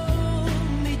を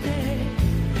見て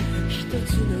一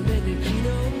つの目で昨日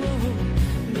を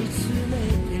見つめ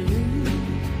てる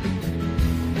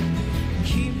君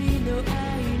の愛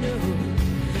の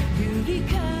ゆり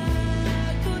か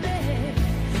ごで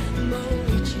もう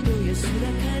一度安ら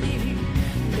かに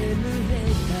眠れ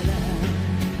たら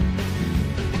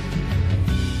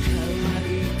乾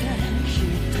いた瞳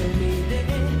で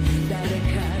誰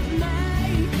か泣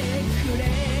いてくれ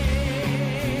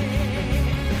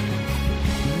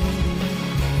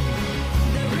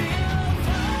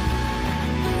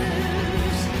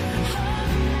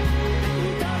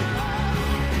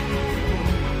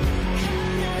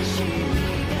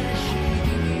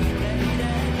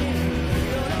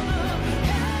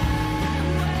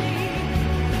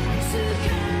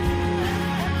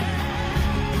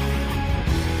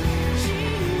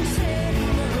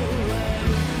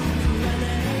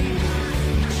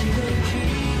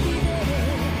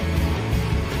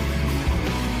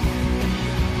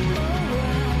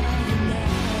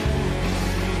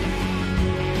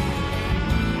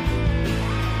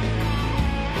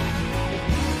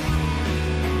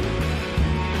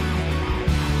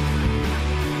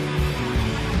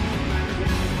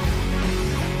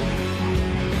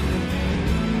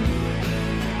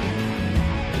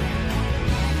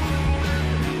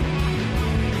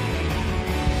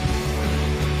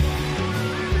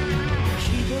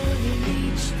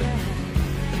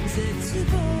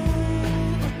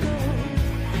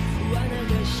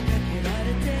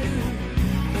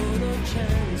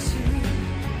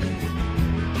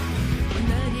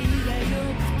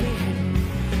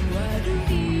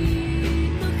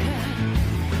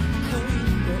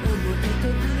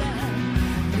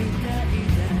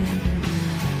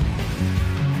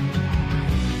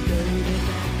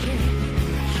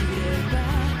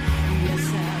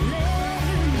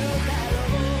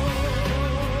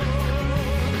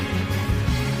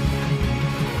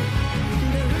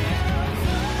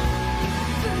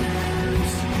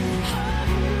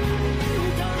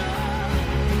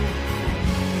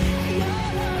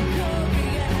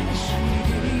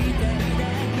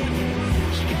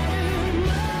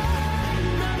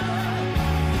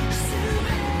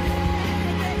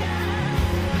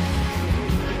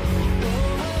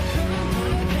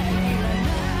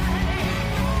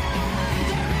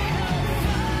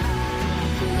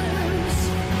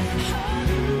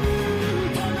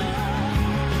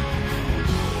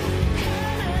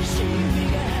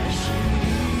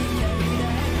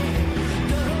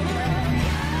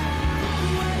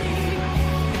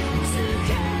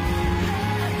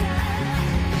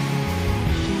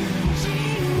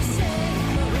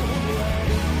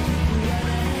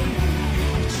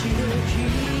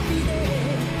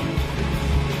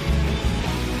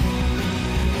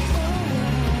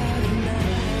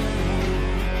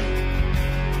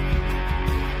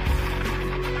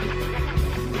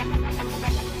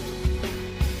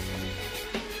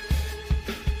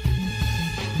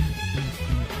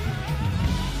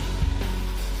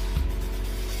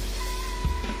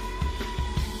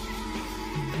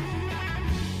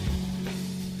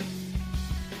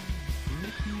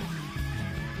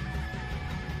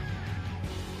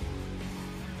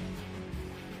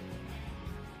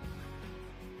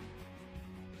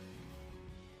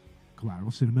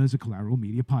Collateral Cinema is a Collateral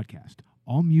Media podcast.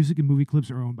 All music and movie clips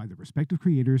are owned by their respective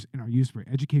creators and are used for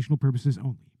educational purposes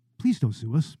only. Please don't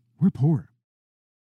sue us. We're poor.